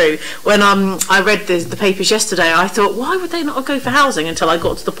come through, when I read the papers yesterday, I thought, why would they not go for housing, until I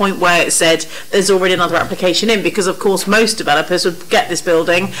got to the point where it said there's already another application in, because of course most developers would get this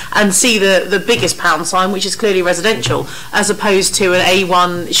building and see the biggest pound sign, which is clearly residential, as opposed to an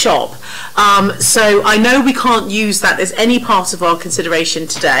A1 shop. So I know we can't use that as any part of our consideration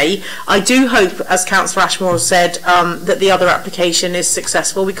today. I do hope, as Councillor Ashmore said, that the other application is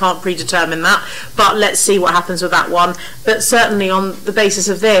successful. We can't predetermine that, but let's see what happens with that one. But certainly on the basis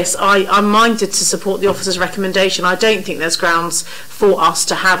of this, I'm minded to support the officer's recommendation. I don't think there's grounds for us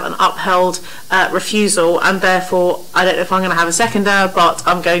to have an upheld refusal, and therefore I don't know if I'm going to have a seconder, but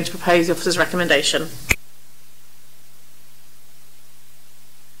I'm going to propose the officer's recommendation.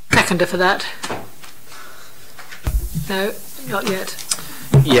 Seconder for that? No, not yet.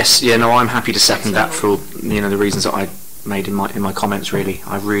 Yes, yeah, no, I'm happy to second that for the reasons that I made in my comments. Really,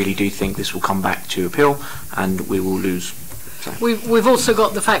 I really do think this will come back to appeal, and we will lose. So. We've also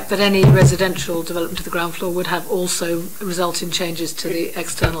got the fact that any residential development to the ground floor would have also result in changes to the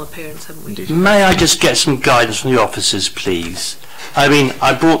external appearance, haven't we? Indeed. May I just get some guidance from the officers, please? I mean,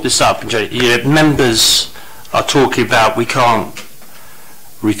 I brought this up, and members are talking about we can't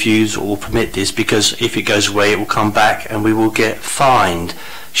refuse or permit this because if it goes away, it will come back and we will get fined.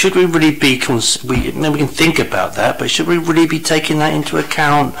 Should we really be, we can think about that, but should we really be taking that into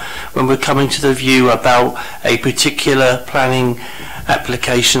account when we're coming to the view about a particular planning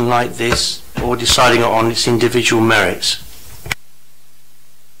application like this, or deciding on its individual merits?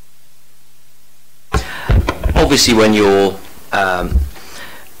 Obviously, when you're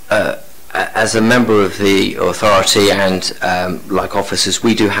as a member of the authority and like officers,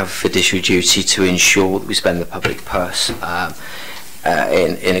 we do have a fiduciary duty to ensure that we spend the public purse in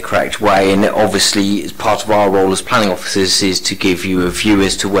a correct way, and obviously as part of our role as planning officers is to give you a view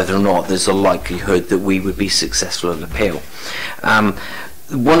as to whether or not there's a likelihood that we would be successful in appeal.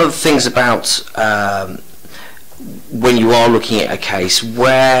 One of the things about when you are looking at a case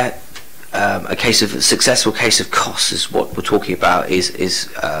where a successful case of costs is what we're talking about is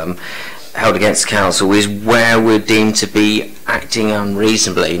held against the council, is where we're deemed to be acting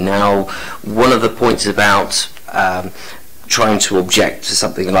unreasonably. Now, one of the points about trying to object to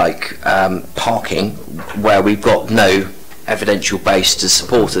something like parking, where we've got no evidential base to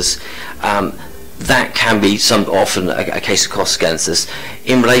support us, that can be often a case of costs against us.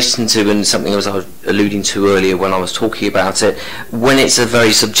 In relation to, and something I was alluding to earlier when I was talking about it, when it's a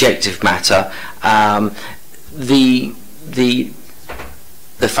very subjective matter, the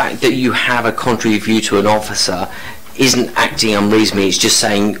fact that you have a contrary view to an officer isn't acting unreasonably, it's just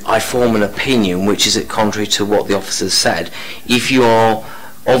saying, I form an opinion which is contrary to what the officers said. If you're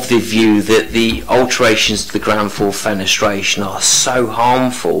of the view that the alterations to the ground floor fenestration are so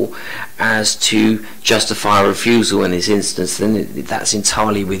harmful as to justify a refusal in this instance, then that's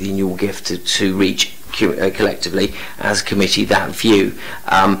entirely within your gift to reach collectively as a committee that view.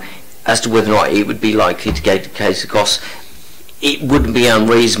 As to whether or not it would be likely to get a case of costs, it wouldn't be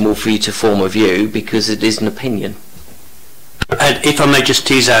unreasonable for you to form a view because it is an opinion. And if I may just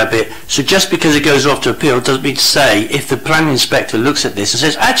tease out a bit, so just because it goes off to appeal doesn't mean to say if the planning inspector looks at this and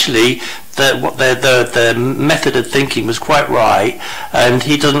says actually the method of thinking was quite right, and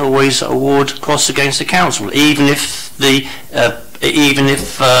he doesn't always award costs against the council, even if the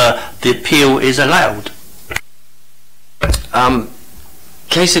appeal is allowed.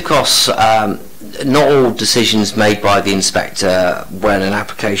 Case of costs, not all decisions made by the inspector when an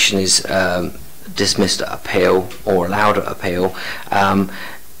application is dismissed at appeal or allowed at appeal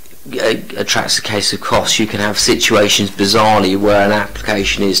attracts a case of costs. You can have situations bizarrely where an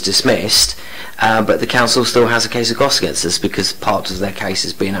application is dismissed but the council still has a case of costs against us because part of their case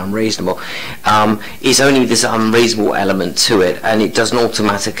has been unreasonable. It's only this unreasonable element to it, and it doesn't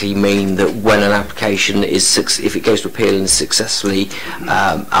automatically mean that when an application is, if it goes to appeal and is successfully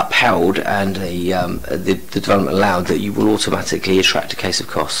upheld and the development allowed, that you will automatically attract a case of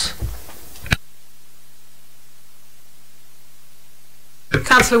costs.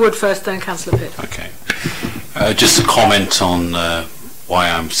 Councillor Wood first, then Councillor Pitt. Okay. Just a comment on why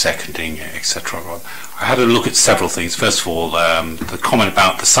I'm seconding, etc. I had a look at several things. First of all, the comment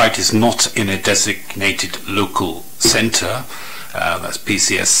about the site is not in a designated local centre. That's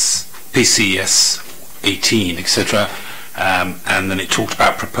PCS 18, etc. And then it talked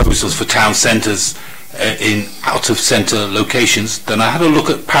about proposals for town centres in out-of-centre locations. Then I had a look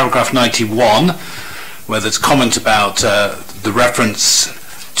at paragraph 91, where there's comment about the reference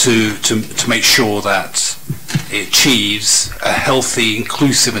to make sure that it achieves a healthy,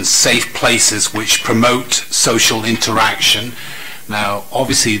 inclusive and safe places which promote social interaction. Now,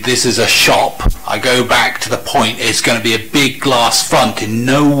 obviously this is a shop. I go back to the point, it's going to be a big glass front. In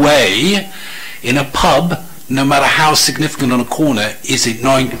no way, in a pub, no matter how significant on a corner, is it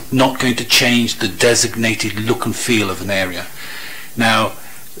not going to change the designated look and feel of an area. Now,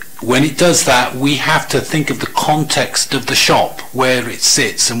 when it does that, we have to think of the context of the shop, where it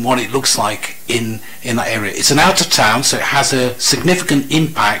sits and what it looks like in that area. It's an out of town, so it has a significant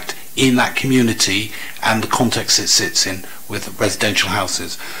impact in that community and the context it sits in with residential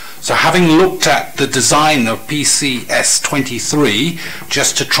houses. So having looked at the design of PCS 23,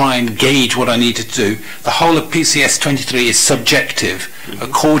 just to try and gauge what I need to do, the whole of PCS 23 is subjective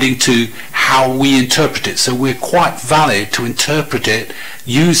according to how we interpret it. So we're quite valid to interpret it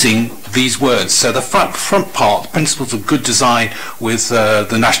using these words. So the front part, the principles of good design with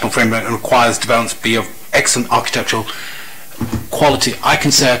the national framework requires development to be of excellent architectural quality. I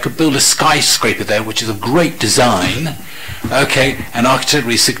can say I could build a skyscraper there, which is a great design, okay, and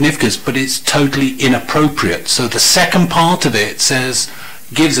architecturally significance, but it's totally inappropriate. So the second part of it says,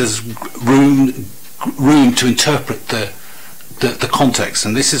 gives us room to interpret the context,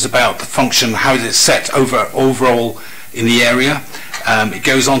 and this is about the function, how is it set overall in the area. It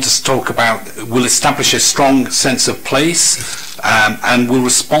goes on to talk about will establish a strong sense of place and will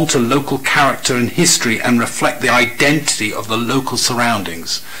respond to local character and history and reflect the identity of the local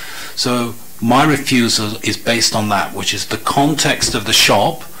surroundings. So my refusal is based on that, which is the context of the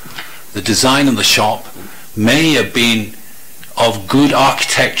shop. The design of the shop may have been of good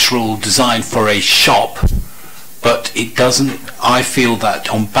architectural design for a shop, but it doesn't, I feel that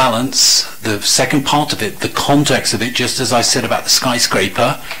on balance, the second part of it, the context of it, just as I said about the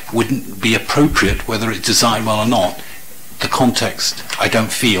skyscraper, wouldn't be appropriate whether it's designed well or not. The context, I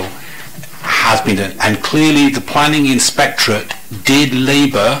don't feel, has been done. And clearly the planning inspectorate did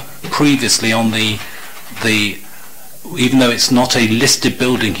labour previously on the, even though it's not a listed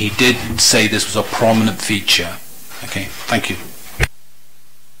building, he did say this was a prominent feature. Okay, thank you.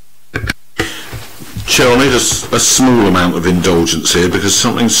 Chair, I need a small amount of indulgence here because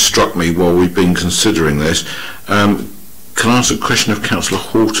something struck me while we've been considering this. Can I ask a question of Councillor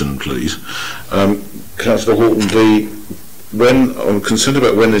Horton, please? Councillor Horton, I'm concerned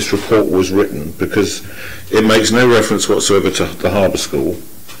about when this report was written because it makes no reference whatsoever to the Harbour School.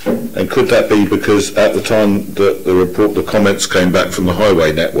 And could that be because at the time that the comments came back from the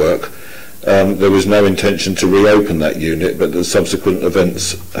highway network, there was no intention to reopen that unit, but the subsequent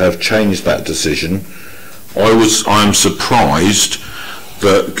events have changed that decision. I'm surprised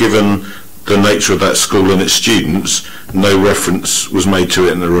that given the nature of that school and its students, no reference was made to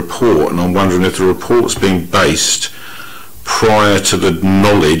it in the report, and I'm wondering if the report's being based prior to the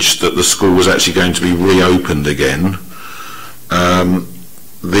knowledge that the school was actually going to be reopened again.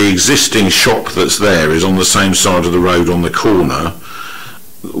 The existing shop that's there is on the same side of the road on the corner.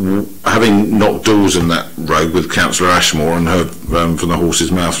 Having knocked doors in that road with Councillor Ashmore and heard from the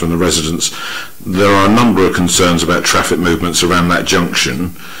horse's mouth from the residents, there are a number of concerns about traffic movements around that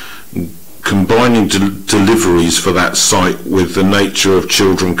junction. Combining deliveries for that site with the nature of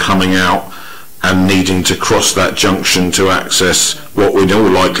children coming out and needing to cross that junction to access what in all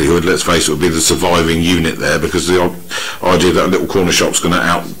likelihood, let's face it, would be the surviving unit there, because the idea that a little corner shop's going to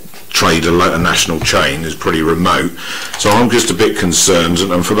out-trade a national chain is pretty remote. So I'm just a bit concerned,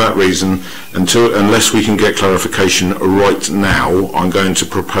 and for that reason, unless we can get clarification right now, I'm going to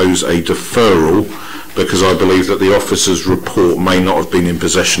propose a deferral, because I believe that the officer's report may not have been in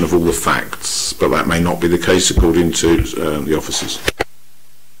possession of all the facts, but that may not be the case according to the officers.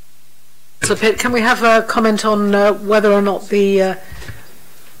 So Pitt, can we have a comment on whether or not the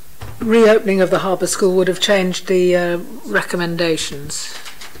reopening of the Harbour School would have changed the recommendations?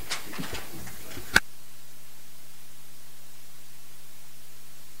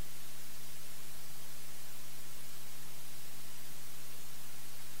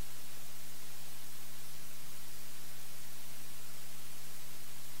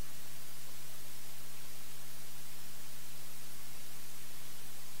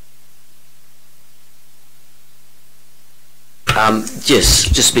 Yes,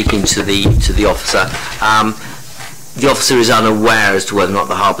 just speaking to the officer. The officer is unaware as to whether or not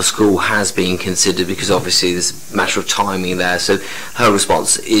the Harbour School has been considered, because obviously there's a matter of timing there. So her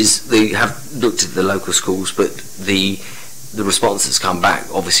response is they have looked at the local schools, but the response that's come back,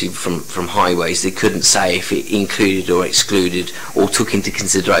 obviously from Highways, they couldn't say if it included or excluded or took into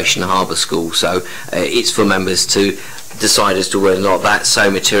consideration the Harbour School. So it's for members to decide as to whether or not that's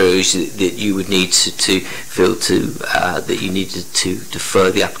so material that you would need to feel that you needed to defer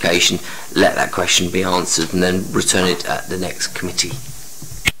the application, let that question be answered, and then return it at the next committee.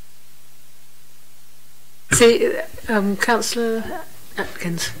 See, Councillor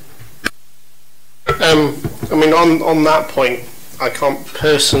Atkins. I mean, on that point, I can't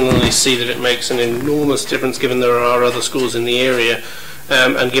personally see that it makes an enormous difference, given there are other schools in the area,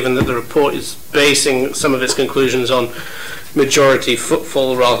 and given that the report is basing some of its conclusions on majority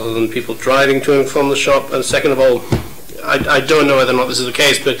footfall rather than people driving to and from the shop. And second of all, I don't know whether or not this is the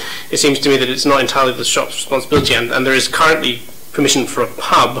case, but it seems to me that it's not entirely the shop's responsibility, and there is currently permission for a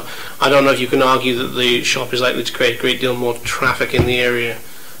pub. I don't know if you can argue that the shop is likely to create a great deal more traffic in the area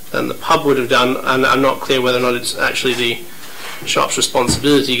than the pub would have done, and I'm not clear whether or not it's actually the shop's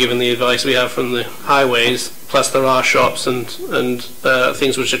responsibility, given the advice we have from the Highways. Plus, there are shops and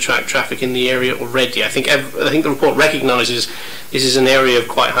things which attract traffic in the area already. I think the report recognises this is an area of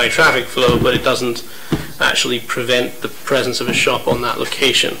quite high traffic flow, but it doesn't actually prevent the presence of a shop on that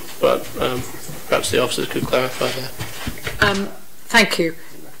location. But perhaps the officers could clarify that. Thank you.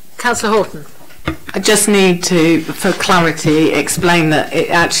 Councillor Horton. I just need to, for clarity, explain that it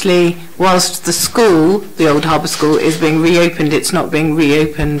actually, whilst the school, the old Harbour School, is being reopened, it's not being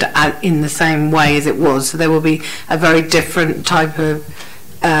reopened in the same way as it was. So there will be a very different type of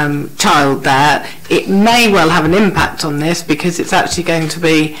child there. It may well have an impact on this because it's actually going to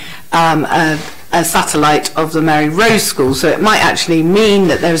be a satellite of the Mary Rose School. So it might actually mean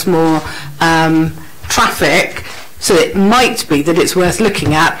that there's more traffic. So it might be that it's worth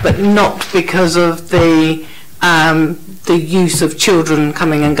looking at, but not because of the use of children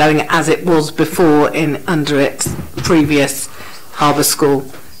coming and going as it was before under its previous Harbour School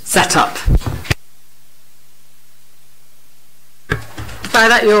setup. By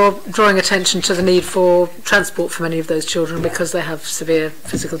that you're drawing attention to the need for transport for many of those children because they have severe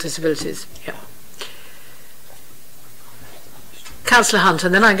physical disabilities. Yeah. Councillor Hunt,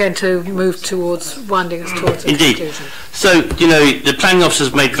 and then I'm going to move towards winding us towards a conclusion. So, you know, the planning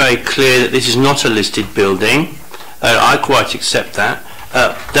officer's made very clear that this is not a listed building. I quite accept that.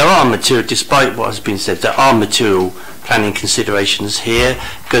 There are material, despite what has been said, there are material planning considerations here,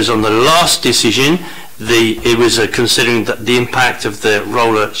 because on the last decision, it was considering the impact of the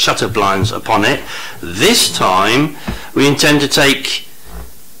roller shutter blinds upon it. This time, we intend to take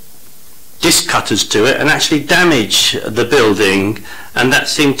disc cutters to it and actually damage the building, and that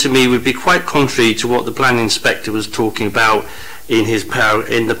seemed to me would be quite contrary to what the planning inspector was talking about in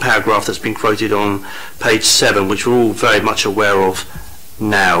the paragraph that's been quoted on page 7, which we're all very much aware of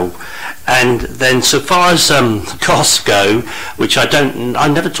now. And then so far as costs go, which I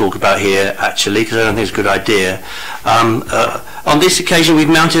never talk about here actually because I don't think it's a good idea, on this occasion we've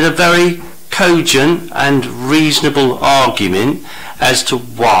mounted a very cogent and reasonable argument as to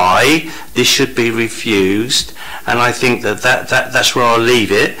why this should be refused, and I think that's where I'll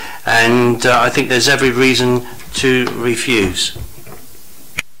leave it, and I think there's every reason to refuse.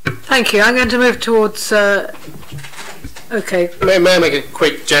 Thank you. I'm going to move towards... okay. May I make a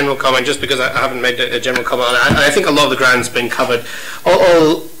quick general comment, just because I haven't made a general comment on it. I think a lot of the ground's been covered.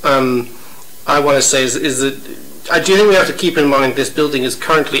 All I want to say is that I do think we have to keep in mind this building is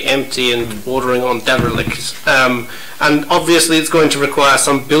currently empty and bordering on derelict. And obviously it's going to require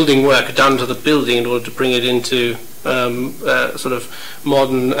some building work done to the building in order to bring it into sort of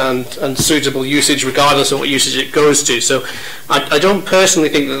modern and suitable usage, regardless of what usage it goes to. So I don't personally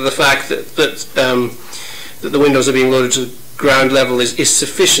think that the fact that the windows are being loaded to the ground level is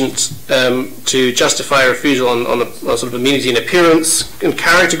sufficient to justify a refusal on a sort of amenity and appearance and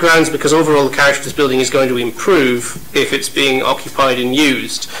character grounds, because overall the character of this building is going to improve if it's being occupied and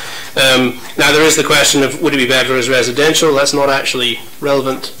used. Now there is the question of would it be better as residential. That's not actually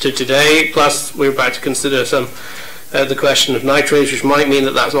relevant to today. Plus we're about to consider the question of nitrates, which might mean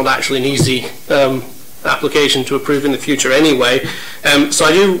that that's not actually an easy application to approve in the future anyway. So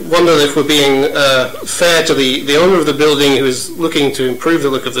I do wonder if we're being fair to the owner of the building, who is looking to improve the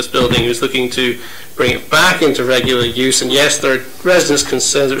look of this building, who's looking to bring it back into regular use. And yes, there are residents'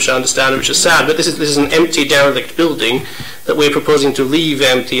 concerns, which I understand, which are sad, but this is an empty, derelict building that we're proposing to leave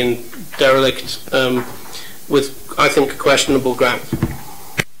empty and derelict with, I think, questionable grounds.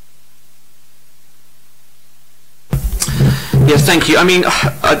 Yes, thank you. I mean,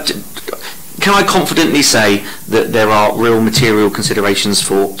 can I confidently say that there are real material considerations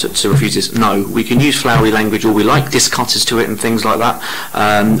to refuse this? No, we can use flowery language all we like, discutters to it and things like that,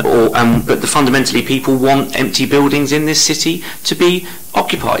 but fundamentally people want empty buildings in this city to be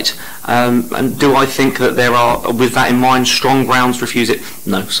occupied. And do I think that there are, with that in mind, strong grounds to refuse it?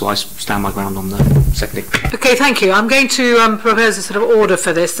 No, so I stand my ground on the second. Okay, thank you. I'm going to propose a sort of order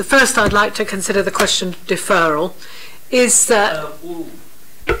for this. The first, I'd like to consider the question of deferral. Is that...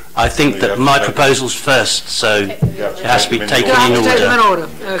 I think that my proposal's first, so it has to be taken in order. Take them in order.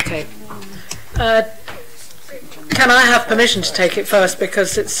 Okay. Can I have permission to take it first,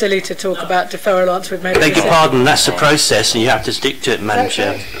 because it's silly to talk about deferral once we've made a decision? Beg your pardon, that's the process and you have to stick to it, Madam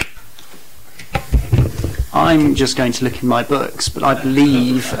Chair. I'm just going to look in my books, but I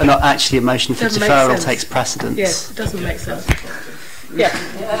believe actually a motion for deferral takes precedence. Yes, it doesn't make sense. Yeah.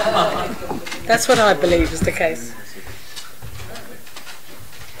 That's what I believe is the case.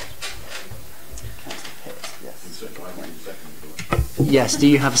 Yes, do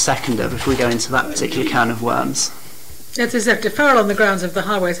you have a seconder before we go into that particular can of worms? It is a deferral on the grounds of the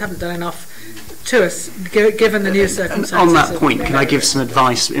highways haven't done enough to us, given the new circumstances. On that point, can I give some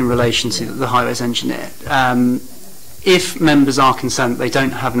advice in relation to the highways engineer? If members are concerned that they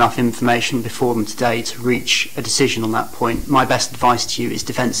don't have enough information before them today to reach a decision on that point, my best advice to you is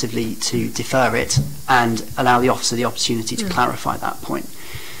defensively to defer it and allow the officer the opportunity to clarify that point.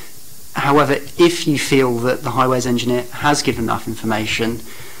 However, if you feel that the highways engineer has given enough information,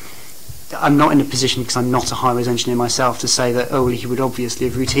 I'm not in a position, because I'm not a highways engineer myself, to say that, oh, he would obviously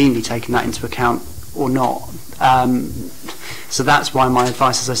have routinely taken that into account or not. So that's why my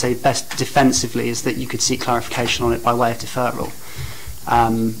advice, as I say, best defensively, is that you could seek clarification on it by way of deferral.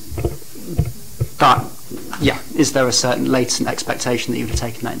 But, yeah, is there a certain latent expectation that you would have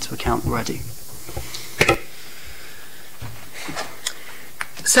taken that into account already?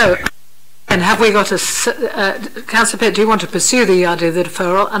 So, and have we got a... Councillor Pitt, do you want to pursue the idea of the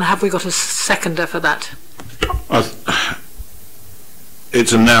deferral, and have we got a seconder for that?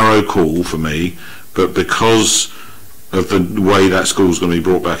 It's a narrow call for me, but because of the way that school's going to be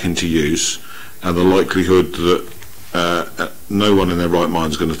brought back into use, and the likelihood that no one in their right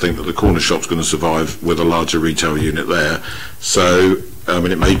mind is going to think that the corner shop's going to survive with a larger retail unit there. So, I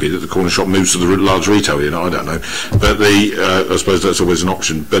mean, it may be that the corner shop moves to the large retail unit, I don't know. But I suppose that's always an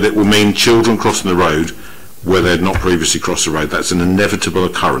option. But it will mean children crossing the road where they'd not previously crossed the road. That's an inevitable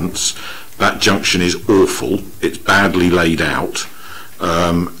occurrence. That junction is awful. It's badly laid out.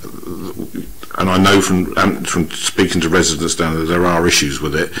 And I know from speaking to residents down there, there are issues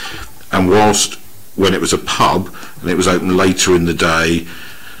with it. And whilst when it was a pub and it was open later in the day,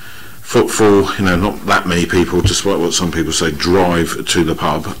 footfall, not that many people, despite what some people say, drive to the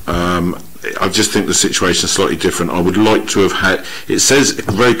pub. I just think the situation is slightly different. I would like to have had, it says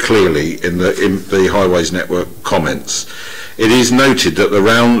very clearly in the Highways Network comments, it is noted that the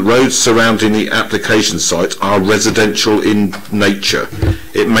roads surrounding the application site are residential in nature.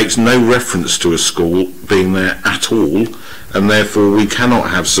 It makes no reference to a school being there at all, and therefore we cannot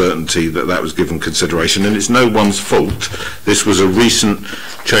have certainty that that was given consideration, and it's no one's fault. This was a recent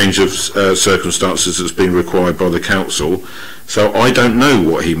change of circumstances that's been required by the council, so I don't know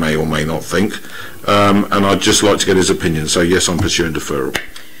what he may or may not think, and I'd just like to get his opinion. So yes, I'm pursuing deferral.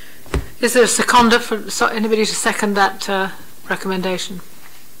 Is there a seconder for anybody to second that recommendation?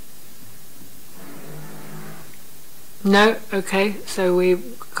 No? Okay, so we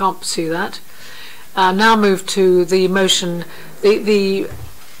can't pursue that. Now move to the motion, the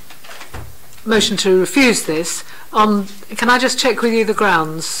motion to refuse this. Can I just check with you the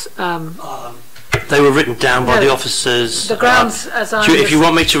grounds? They were written down by the officers. The grounds, as I... If you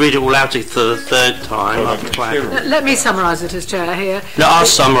want me to read it all out for the third time, let me summarise it as chair here. No, I'll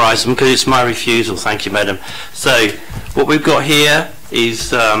summarise them because it's my refusal. Thank you, madam. So, what we've got here is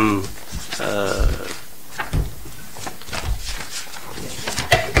so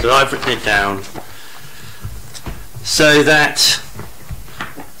I've written it down so that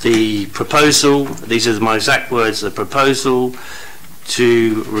the proposal, these are my exact words, the proposal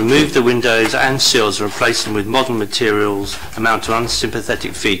to remove the windows and sills and replace them with modern materials amount to an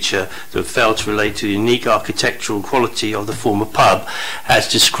unsympathetic feature that have failed to relate to the unique architectural quality of the former pub as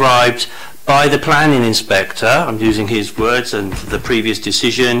described by the planning inspector, I'm using his words, and the previous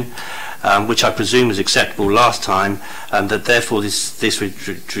decision, which I presume was acceptable last time, and that therefore this would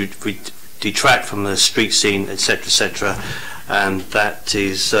detract from the street scene, etc., etc., and that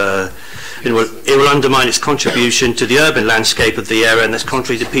is it will undermine its contribution to the urban landscape of the area, and that's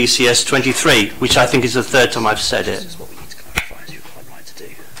contrary to PCS 23, which I think is the third time I've said it.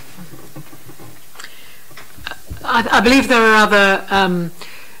 I believe there are other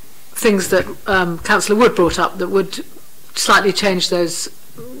things that Councillor Wood brought up that would slightly change those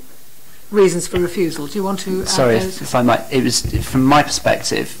reasons for refusal. Do you want to add Sorry, those? if I might, it was from my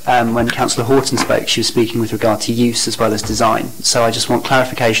perspective, when Councillor Horton spoke, she was speaking with regard to use as well as design. So I just want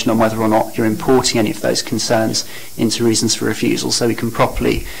clarification on whether or not you're importing any of those concerns into reasons for refusal, so we can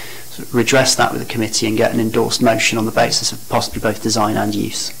properly redress that with the committee and get an endorsed motion on the basis of possibly both design and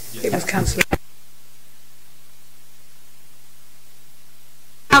use. It was Councillor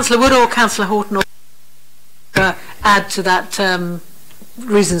Wood or Councillor Horton or add to that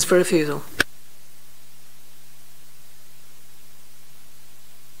reasons for refusal.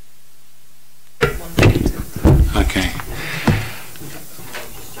 Okay.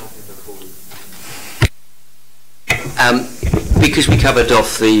 Because we covered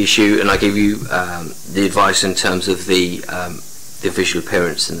off the issue and I gave you the advice in terms of the visual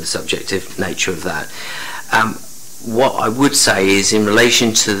appearance and the subjective nature of that, what I would say is in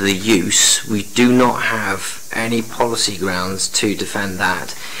relation to the use, we do not have any policy grounds to defend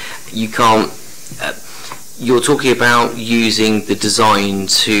that. You can't, you're talking about using the design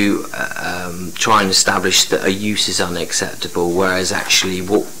to try and establish that a use is unacceptable, whereas actually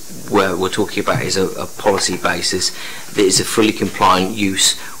what we're talking about is a policy basis that is a fully compliant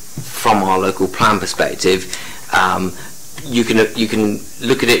use from our local plan perspective. You can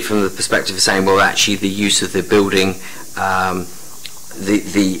look at it from the perspective of saying, well, actually the use of the building,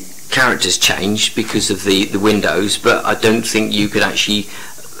 the character's changed because of the windows, but I don't think you could actually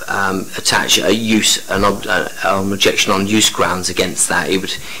attach a use an objection on use grounds against that.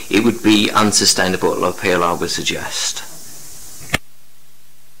 It would be unsustainable appeal, I would suggest.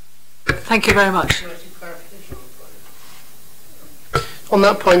 Thank you very much. On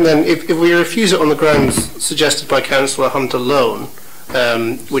that point then, if we refuse it on the grounds suggested by Councillor Hunt alone,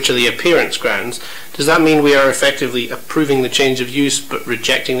 which are the appearance grounds, does that mean we are effectively approving the change of use but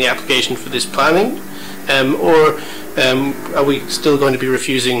rejecting the application for this planning? Or are we still going to be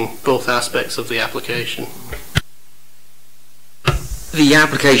refusing both aspects of the application? The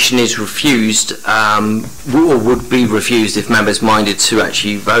application is refused, or would be refused if members minded to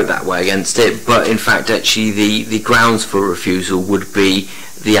actually vote that way against it, but in fact actually the grounds for refusal would be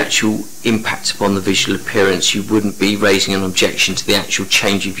the actual impact upon the visual appearance. You wouldn't be raising an objection to the actual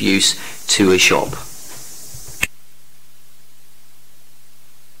change of use to a shop.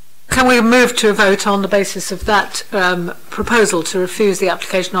 Can we move to a vote on the basis of that proposal to refuse the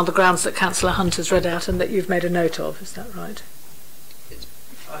application on the grounds that Councillor Hunt has read out and that you've made a note of? Is that right?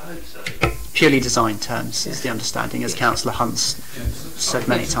 I hope so. Purely design terms is the understanding, as Councillor Hunt's said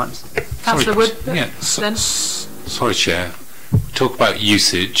many times. Councillor Wood, Yeah. then. Sorry, Chair. We talk about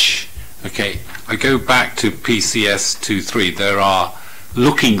usage. Okay. I go back to PCS 23. There are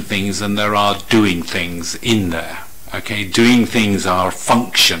looking things and there are doing things in there. Okay. Doing things are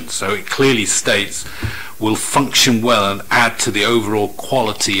function. So it clearly states will function well and add to the overall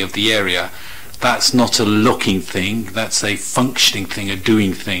quality of the area. That's not a looking thing, that's a functioning thing, a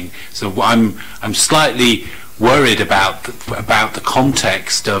doing thing. So I'm slightly worried about the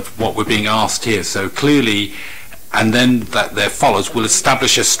context of what we're being asked here. So clearly, and then that there follows, will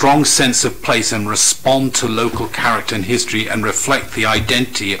establish a strong sense of place and respond to local character and history and reflect the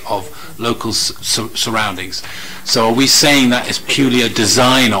identity of local surroundings. So are we saying that is purely a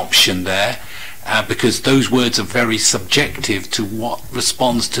design option there? Because those words are very subjective to what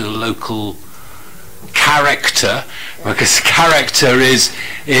responds to the local character, because character is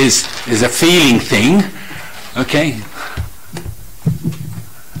a feeling thing. Okay.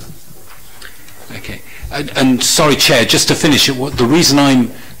 Okay. And sorry, Chair, just to finish it, the reason I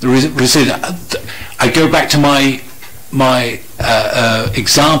go back to my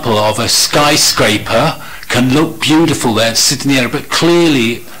example of a skyscraper can look beautiful there, sit in the air, but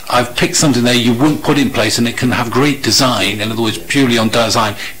clearly I've picked something there you wouldn't put in place, and it can have great design, in other words, purely on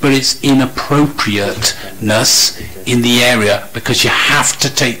design, but it's inappropriateness in the area, because you have to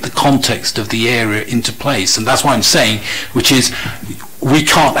take the context of the area into place. And that's what I'm saying, which is we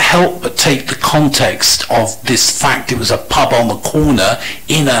can't help but take the context of this fact it was a pub on the corner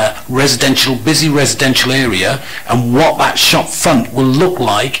in a busy residential area, and what that shop front will look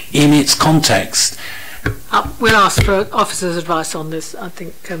like in its context. We'll ask for officers' advice on this, I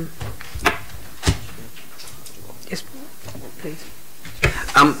think. Yes, please.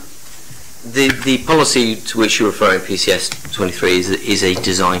 The policy to which you're referring, PCS 23, is a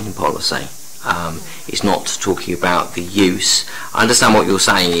design policy. It's not talking about the use. I understand what you're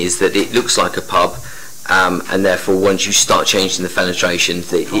saying is that it looks like a pub, and therefore once you start changing the fenestration,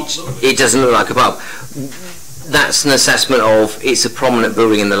 it doesn't look like a pub. That's an assessment of it's a prominent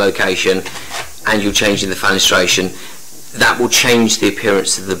building in the location, and you're changing the fenestration. That will change the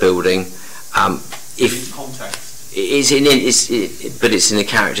appearance of the building. If context. But it's in a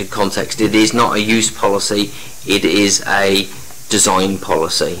character context. It is not a use policy. It is a design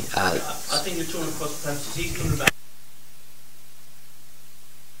policy. I think you're talking across the premises. He's talking about.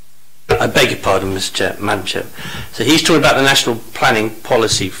 I beg your pardon, Madam Chair. So he's talking about the National Planning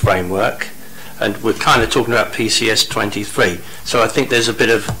Policy Framework, and we're kind of talking about PCS 23. So I think there's a bit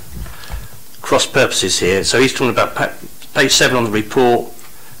of cross purposes here. So he's talking about page 7 on the report,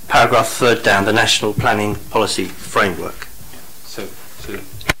 paragraph 3rd down, the National Planning Policy Framework. So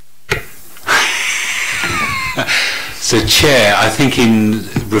Chair, I think in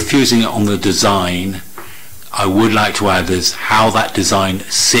refusing it on the design, I would like to add is how that design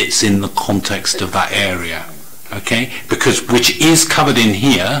sits in the context of that area, okay? Because which is covered in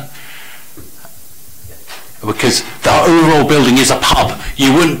here, because the overall building is a pub.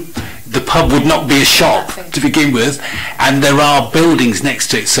 The pub would not be a shop to begin with, and there are buildings next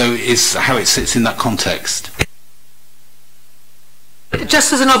to it, so it's how it sits in that context.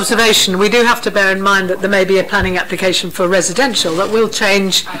 Just as an observation, we do have to bear in mind that there may be a planning application for residential that will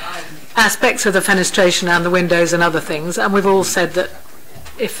change aspects of the fenestration and the windows and other things, and we've all said that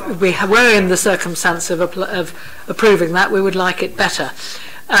if we were in the circumstance of approving that, we would like it better.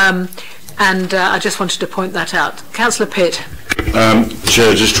 And I just wanted to point that out. Councillor Pitt.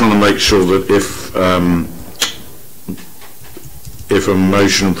 Chair, just trying to make sure that if a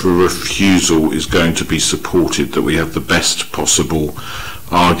motion for refusal is going to be supported, that we have the best possible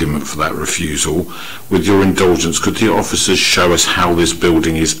argument for that refusal. With your indulgence, could the officers show us how this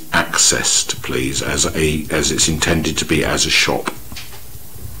building is accessed, please, as it's intended to be as a shop?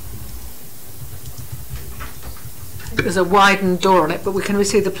 There's a widened door on it, but can we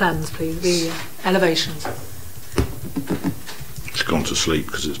see the plans, please, the elevations? It's gone to sleep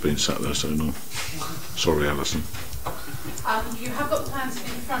because it's been sat there so long. Sorry, Alison. You have got the plans in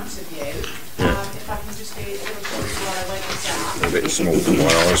front of you. Yeah. If I can just do a little bit while I wait this out. A bit small for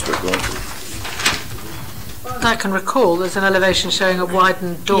my eyes, but As I can recall, there's an elevation showing a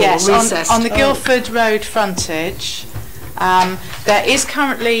widened door, yes, recessed. on the Guildford Road frontage, there is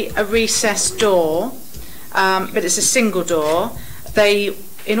currently a recessed door, but it's a single door.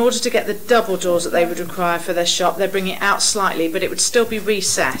 In order to get the double doors that they would require for their shop, they're bringing it out slightly, but it would still be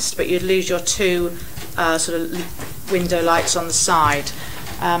recessed, but you'd lose your two sort of window lights on the side.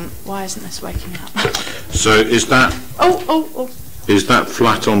 Why isn't this waking up? So is that is that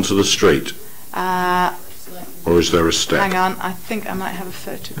flat onto the street? Or is there a step? Hang on, I think I might have a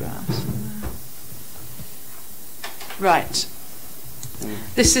photograph somewhere. Right.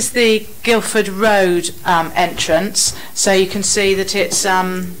 This is the Guildford Road entrance, so you can see that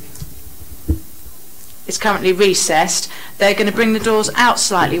it's currently recessed. They're going to bring the doors out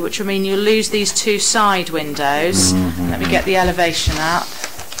slightly, which will mean you'll lose these two side windows. Let me get the elevation up.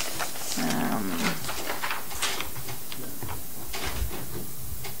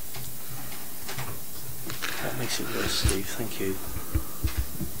 That makes it worse, Steve. Thank you.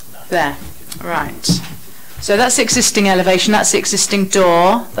 There. Right. So that's the existing elevation, that's the existing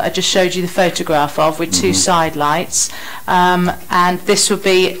door that I just showed you the photograph of with two side lights. And this would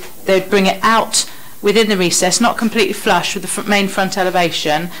be, they'd bring it out within the recess, not completely flush with the main front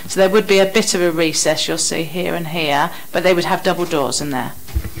elevation. So there would be a bit of a recess, you'll see here and here, but they would have double doors in there.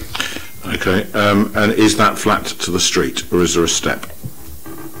 Okay, and is that flat to the street, or is there a step?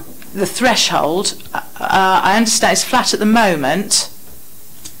 The threshold, I understand, is flat at the moment.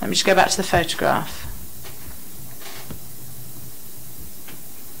 Let me just go back to the photograph.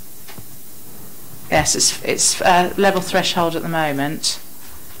 Yes, it's level threshold at the moment,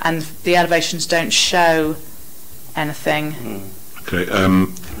 and the elevations don't show anything. Okay,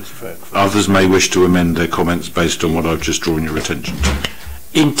 others may wish to amend their comments based on what I've just drawn your attention to.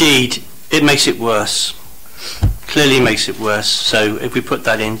 Indeed, it makes it worse. Clearly makes it worse. So if we put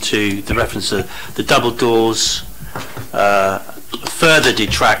that into the reference of the double doors, further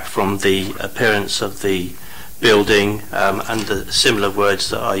detract from the appearance of the building, and the similar words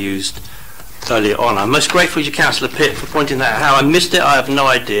that I used earlier on. I'm most grateful to Councillor Pitt for pointing that out. How I missed it, I have no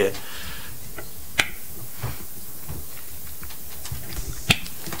idea.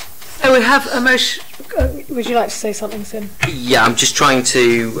 So we have a motion. Would you like to say something, Sim? Yeah, I'm just trying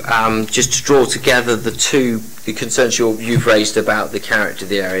to draw together the concerns you've raised about the character of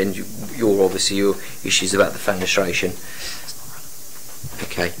the area, and your issues about the fenestration.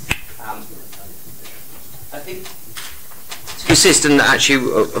 Okay. I think to persist and actually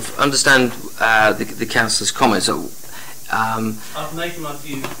understand the councillor's comments. I've made my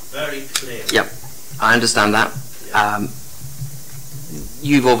view very clear. Yep, I understand that.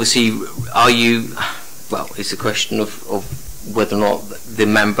 You've obviously, well, it's a question of whether or not the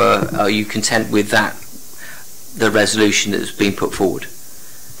member, are you content with that, the resolution that's been put forward?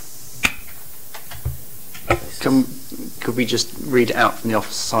 Could we just read it out from the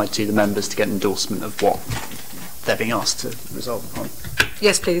officer side to the members to get endorsement of what they're being asked to resolve upon?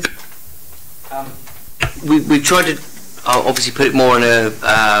 Yes, please. We've tried to obviously put it more in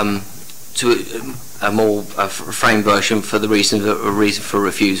a more framed version for the reason for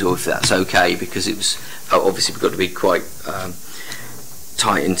refusal, if that's okay, because it was obviously we've got to be quite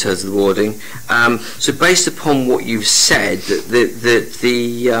tight in terms of the wording. So based upon what you've said,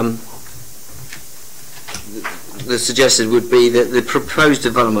 the suggested would be that the proposed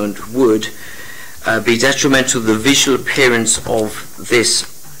development would be detrimental to the visual appearance of this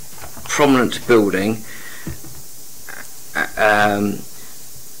prominent building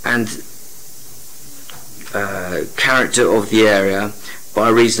and character of the area by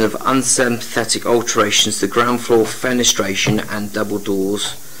reason of unsympathetic alterations to the ground floor fenestration and double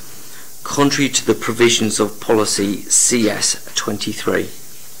doors, contrary to the provisions of policy CS 23.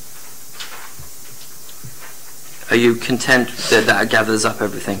 Are you content that that gathers up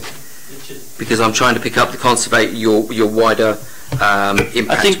everything? Because I'm trying to pick up your wider impact.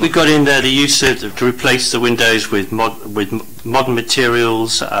 I think we got in there the use of to replace the windows with modern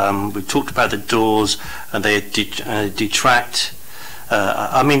materials. We talked about the doors, and they detract.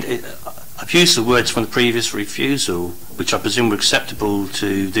 I mean, I've used the words from the previous refusal, which I presume were acceptable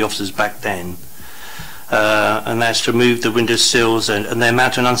to the officers back then. And that's to remove the window sills and they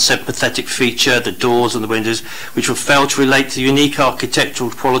amount to an unsympathetic feature, the doors and the windows, which will fail to relate to the unique architectural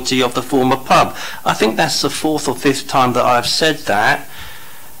quality of the former pub. I think that's the fourth or fifth time that I've said that,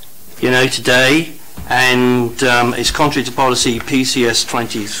 today, and it's contrary to policy PCS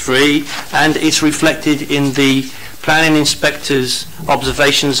 23, and it's reflected in the planning inspector's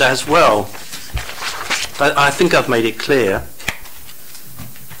observations as well. I think I've made it clear.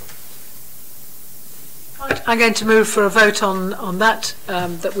 I'm going to move for a vote on that,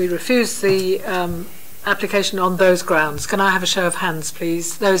 that we refuse the application on those grounds. Can I have a show of hands,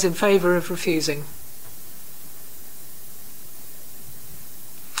 please? Those in favour of refusing.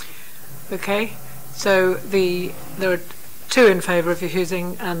 Okay, so there are 2 in favour of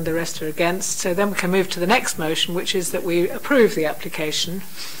refusing and the rest are against. So then we can move to the next motion, which is that we approve the application.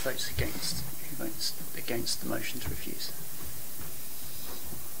 Votes against. Who votes against the motion to refuse?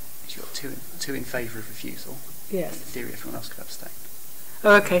 You've got two in favour of refusal. Yes. In theory, everyone else could abstain.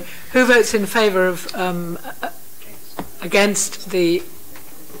 Oh, okay. Who votes in favour of against the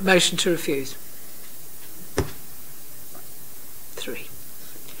motion to refuse? 3.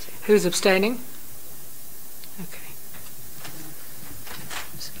 Who's abstaining? Okay.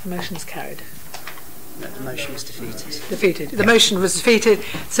 The motion's carried. No, the motion was defeated. Defeated. The motion was defeated.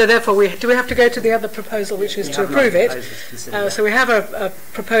 So therefore, do we have to go to the other proposal, which is to approve it? So we have a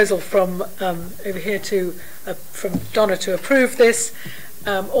proposal from over here from Donna to approve this.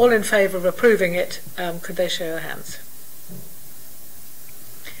 All in favour of approving it, could they show their hands?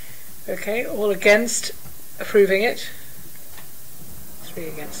 Okay. All against. approving it. 3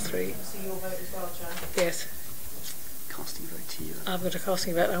 against 3. So your vote as well, Chair? Yes. Casting vote to you. I've got a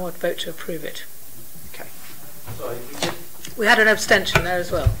casting vote. I want to vote to approve it. Okay. We had an abstention there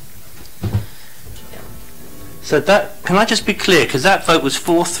as well. So that, can I just be clear, because that vote was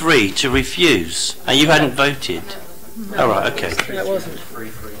 4-3 to refuse, and you hadn't voted? No, Oh, right, okay. That wasn't.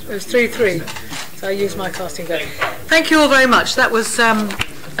 It was 3-3. So I used my casting vote. Thank you all very much. That was... Eyes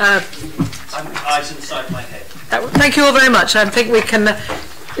inside my head. Thank you all very much. I think we can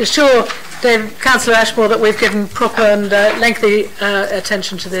assure Councillor Ashmore that we've given proper and lengthy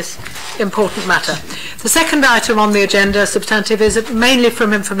attention to this important matter. The second item on the agenda, substantive, is mainly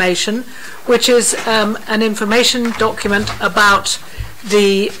from information, which is an information document about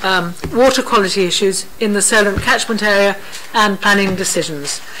the water quality issues in the Solent catchment area and planning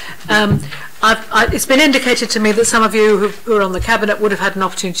decisions. It's been indicated to me that some of you who are on the Cabinet would have had an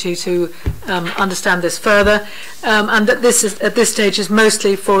opportunity to understand this further, and that this is, at this stage, is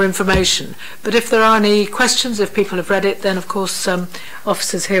mostly for information. But if there are any questions, if people have read it, then of course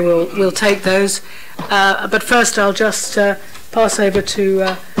officers here will take those. But first I'll just pass over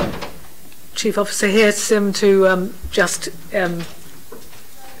to Chief Officer here, Sim, to just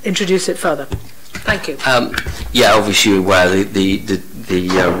introduce it further. Thank you. Yeah, obviously you're aware the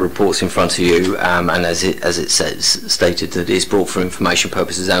report's in front of you, and as it says, stated that it's brought for information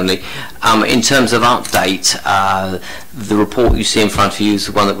purposes only. In terms of update, the report you see in front of you is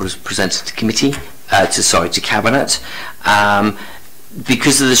the one that was presented to committee, to Cabinet.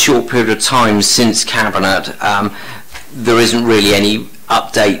 Because of the short period of time since Cabinet, there isn't really any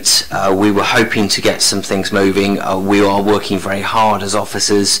update. We were hoping to get some things moving. We are working very hard as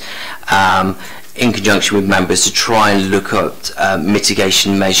officers in conjunction with members to try and look at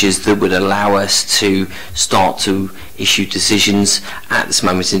mitigation measures that would allow us to start to issue decisions at this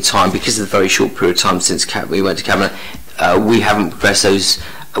moment in time. Because of the very short period of time since we went to Cabinet, we haven't progressed those.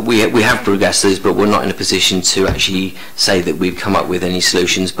 We have progressed those, but we're not in a position to actually say that we've come up with any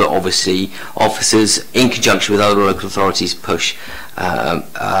solutions. But obviously, officers, in conjunction with other local authorities,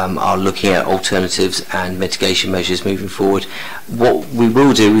 are looking at alternatives and mitigation measures moving forward. What we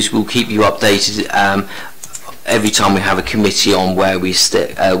will do is we'll keep you updated every time we have a committee on where we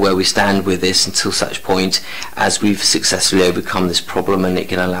stand with this, until such point as we've successfully overcome this problem, and it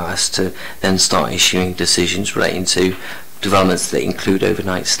can allow us to then start issuing decisions relating to developments that include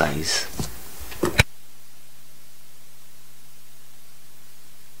overnight stays.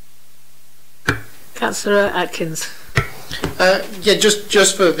 Councillor Atkins. Yeah,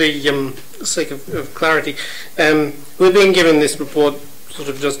 just for the sake of clarity, we're being given this report sort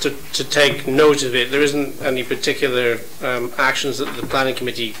of just to take note of it. There isn't any particular actions that the Planning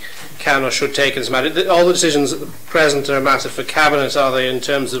Committee can or should take in this matter. All the decisions at the present are a matter for Cabinet, are they, in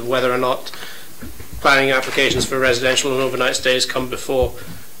terms of whether or not planning applications for residential and overnight stays come before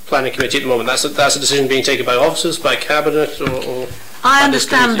Planning Committee at the moment? That's a decision being taken by officers, by Cabinet, or I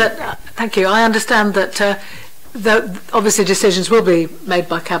understand that. Thank you. I understand that. Obviously decisions will be made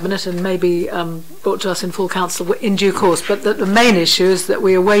by Cabinet and may be brought to us in full council in due course, but the main issue is that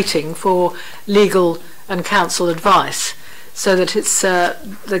we are waiting for legal and council advice, so that it's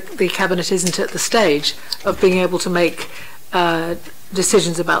the Cabinet isn't at the stage of being able to make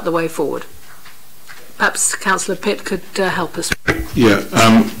decisions about the way forward. Perhaps Councillor Pitt could help us. Yeah,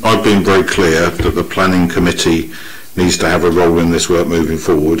 I've been very clear that the Planning Committee needs to have a role in this work moving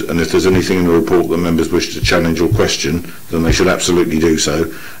forward, and if there's anything in the report that members wish to challenge or question, then they should absolutely do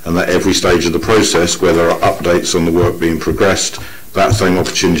so, and that every stage of the process, where there are updates on the work being progressed, that same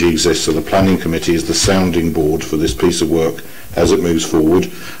opportunity exists. So the Planning Committee is the sounding board for this piece of work as it moves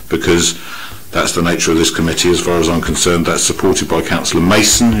forward, because that's the nature of this committee as far as I'm concerned. That's supported by Councillor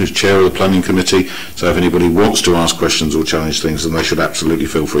Mason, who's chair of the Planning Committee, so if anybody wants to ask questions or challenge things, then they should absolutely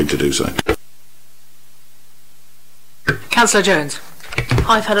feel free to do so. Councillor Jones.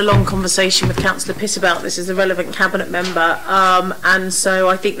 I've had a long conversation with Councillor Pitt about this as a relevant Cabinet member, and so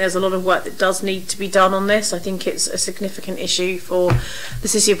I think there's a lot of work that does need to be done on this. I think it's a significant issue for the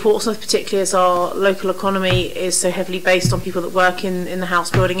City of Portsmouth, particularly as our local economy is so heavily based on people that work in the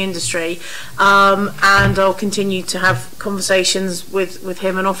house building industry, and I'll continue to have conversations with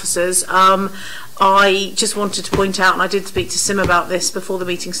him and officers. I just wanted to point out, and I did speak to Sim about this before the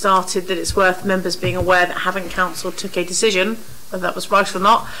meeting started, that it's worth members being aware that Havant Council took a decision, whether that was right or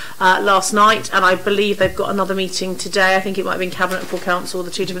not, last night, and I believe they've got another meeting today. I think it might have been Cabinet and full Council, the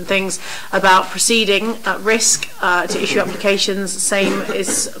two different things, about proceeding at risk to issue applications. Same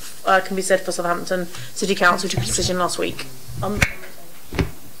is can be said for Southampton City Council, took a decision last week.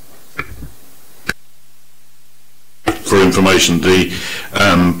 For information, the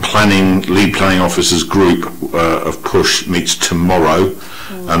lead planning officers group of PUSH meets tomorrow,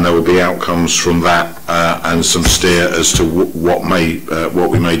 and there will be outcomes from that and some steer as to what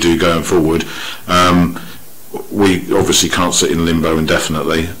we may do going forward. We obviously can't sit in limbo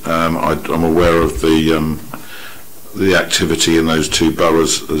indefinitely. I'm aware of the activity in those two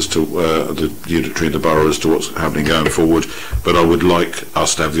boroughs as to the unitary of the borough as to what's happening going forward, but I would like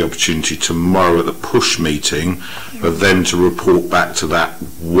us to have the opportunity tomorrow at the PUSH meeting for them to report back to that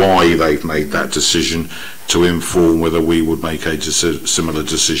why they've made that decision, to inform whether we would make a similar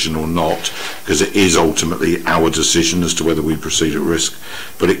decision or not, because it is ultimately our decision as to whether we proceed at risk.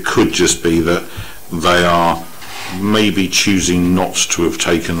 But it could just be that they are maybe choosing not to have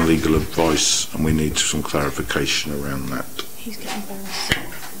taken legal advice, and we need some clarification around that. He's getting very sick.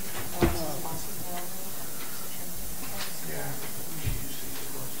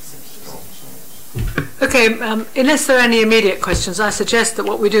 Okay, unless there are any immediate questions, I suggest that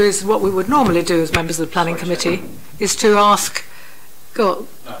what we do is what we would normally do as members of the Planning Committee, is to ask... Go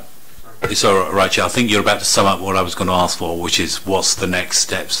on. It's all right, Chair. I think you're about to sum up what I was going to ask for, which is what's the next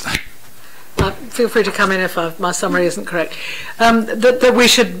steps. Feel free to come in if my summary isn't correct. That we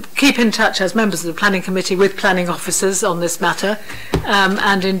should keep in touch as members of the Planning Committee with planning officers on this matter,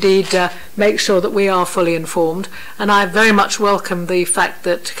 and indeed make sure that we are fully informed. And I very much welcome the fact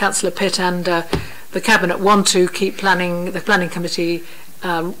that Councillor Pitt and the Cabinet want to keep the Planning Committee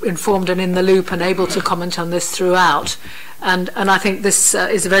informed and in the loop and able to comment on this throughout. And I think this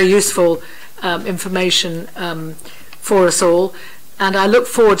is a very useful information for us all. And I look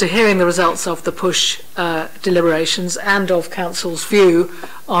forward to hearing the results of the PUSH deliberations and of Council's view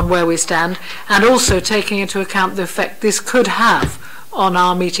on where we stand, and also taking into account the effect this could have on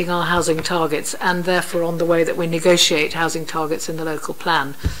our meeting our housing targets, and therefore on the way that we negotiate housing targets in the local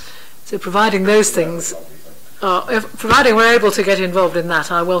plan. So providing those things, providing we're able to get involved in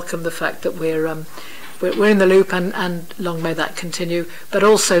that, I welcome the fact that we're in the loop, and long may that continue. But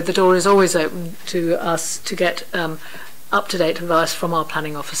also the door is always open to us to get up-to-date advice from our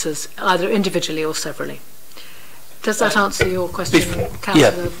planning officers, either individually or severally. Does that answer your question,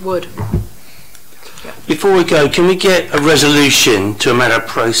 Councillor Wood? Yeah. Before we go, can we get a resolution to a matter of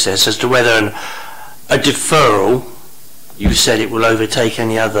process as to whether a deferral, you said it will overtake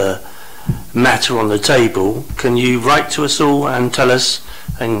any other matter on the table, can you write to us all and tell us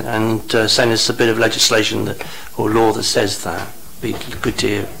and send us a bit of legislation or law that says that? Be good to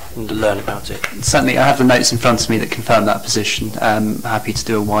hear and learn about it. Certainly, I have the notes in front of me that confirm that position. Happy to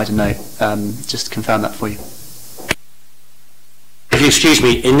do a wider note just to confirm that for you. If you excuse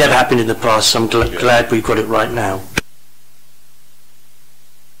me, it never happened in the past, so I'm glad we've got it right now.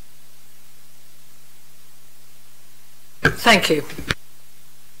 Thank you.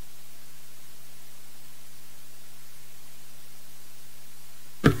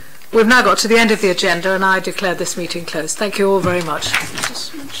 We've now got to the end of the agenda, and I declare this meeting closed. Thank you all very much.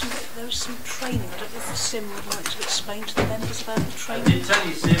 Just mention that there is some training. I don't know if Sim would like to explain to the members about the training. I did tell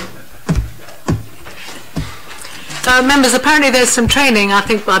you, Sim. Members, apparently there's some training, I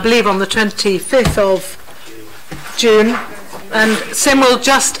believe on the 25th of June, and Sim will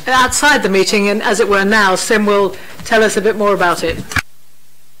just, outside the meeting, and as it were now, Sim will tell us a bit more about it.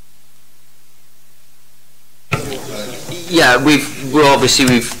 Yeah, we've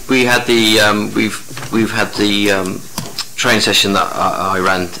had the training session that I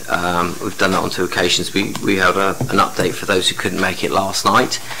ran. We've done that on 2 occasions. We have an update for those who couldn't make it last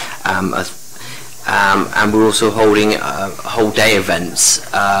night, and we're also holding whole day events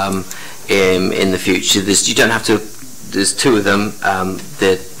in the future. You don't have to. There's 2 of them.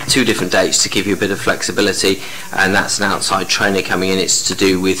 They're 2 different dates to give you a bit of flexibility, and that's an outside trainer coming in. It's to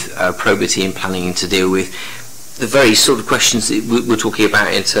do with probity and planning, and to deal with the very sort of questions that we're talking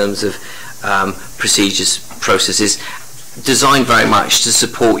about in terms of procedures, processes, designed very much to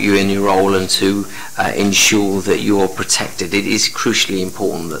support you in your role and to ensure that you're protected. It is crucially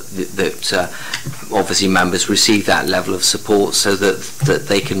important that obviously members receive that level of support so that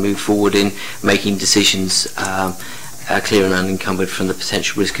they can move forward in making decisions clear and unencumbered from the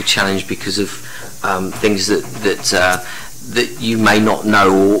potential risk of challenge because of things that you may not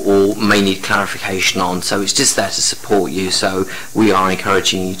know or may need clarification on. So it's just there to support you, so we are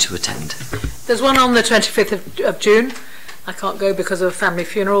encouraging you to attend. There's one on the 25th of June. I can't go because of a family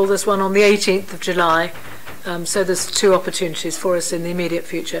funeral. There's one on the 18th of July. So there's 2 opportunities for us in the immediate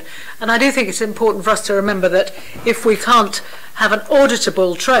future. And I do think it's important for us to remember that if we can't have an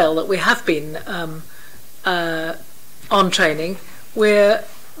auditable trail that we have been on training, we're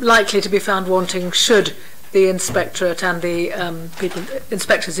likely to be found wanting should the inspectorate and the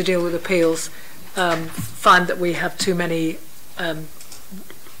inspectors who deal with appeals find that we have too many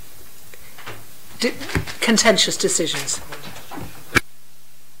contentious decisions.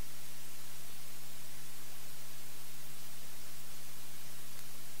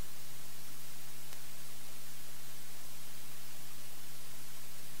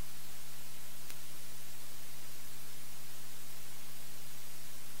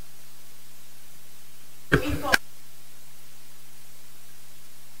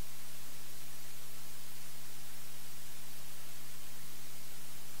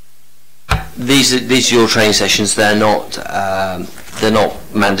 These are your training sessions. They're not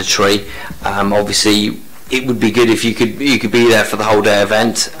mandatory. Obviously, it would be good if you could be there for the whole day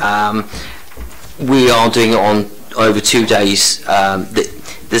event. We are doing it on over 2 days.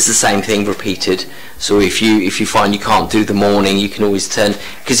 There's the same thing repeated. So if you find you can't do the morning, you can always turn,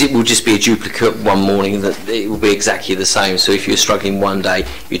 because it will just be a duplicate one morning, that it will be exactly the same. So if you're struggling one day,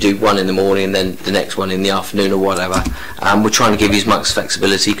 you do one in the morning and then the next one in the afternoon or whatever. We're trying to give you as much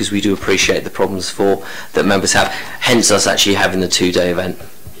flexibility because we do appreciate the problems that members have, hence us actually having the 2-day event.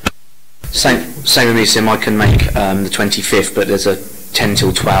 Same with me, Sim. I can make the 25th, but there's a 10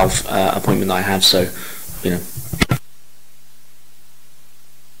 till 12 appointment that I have, so, you know,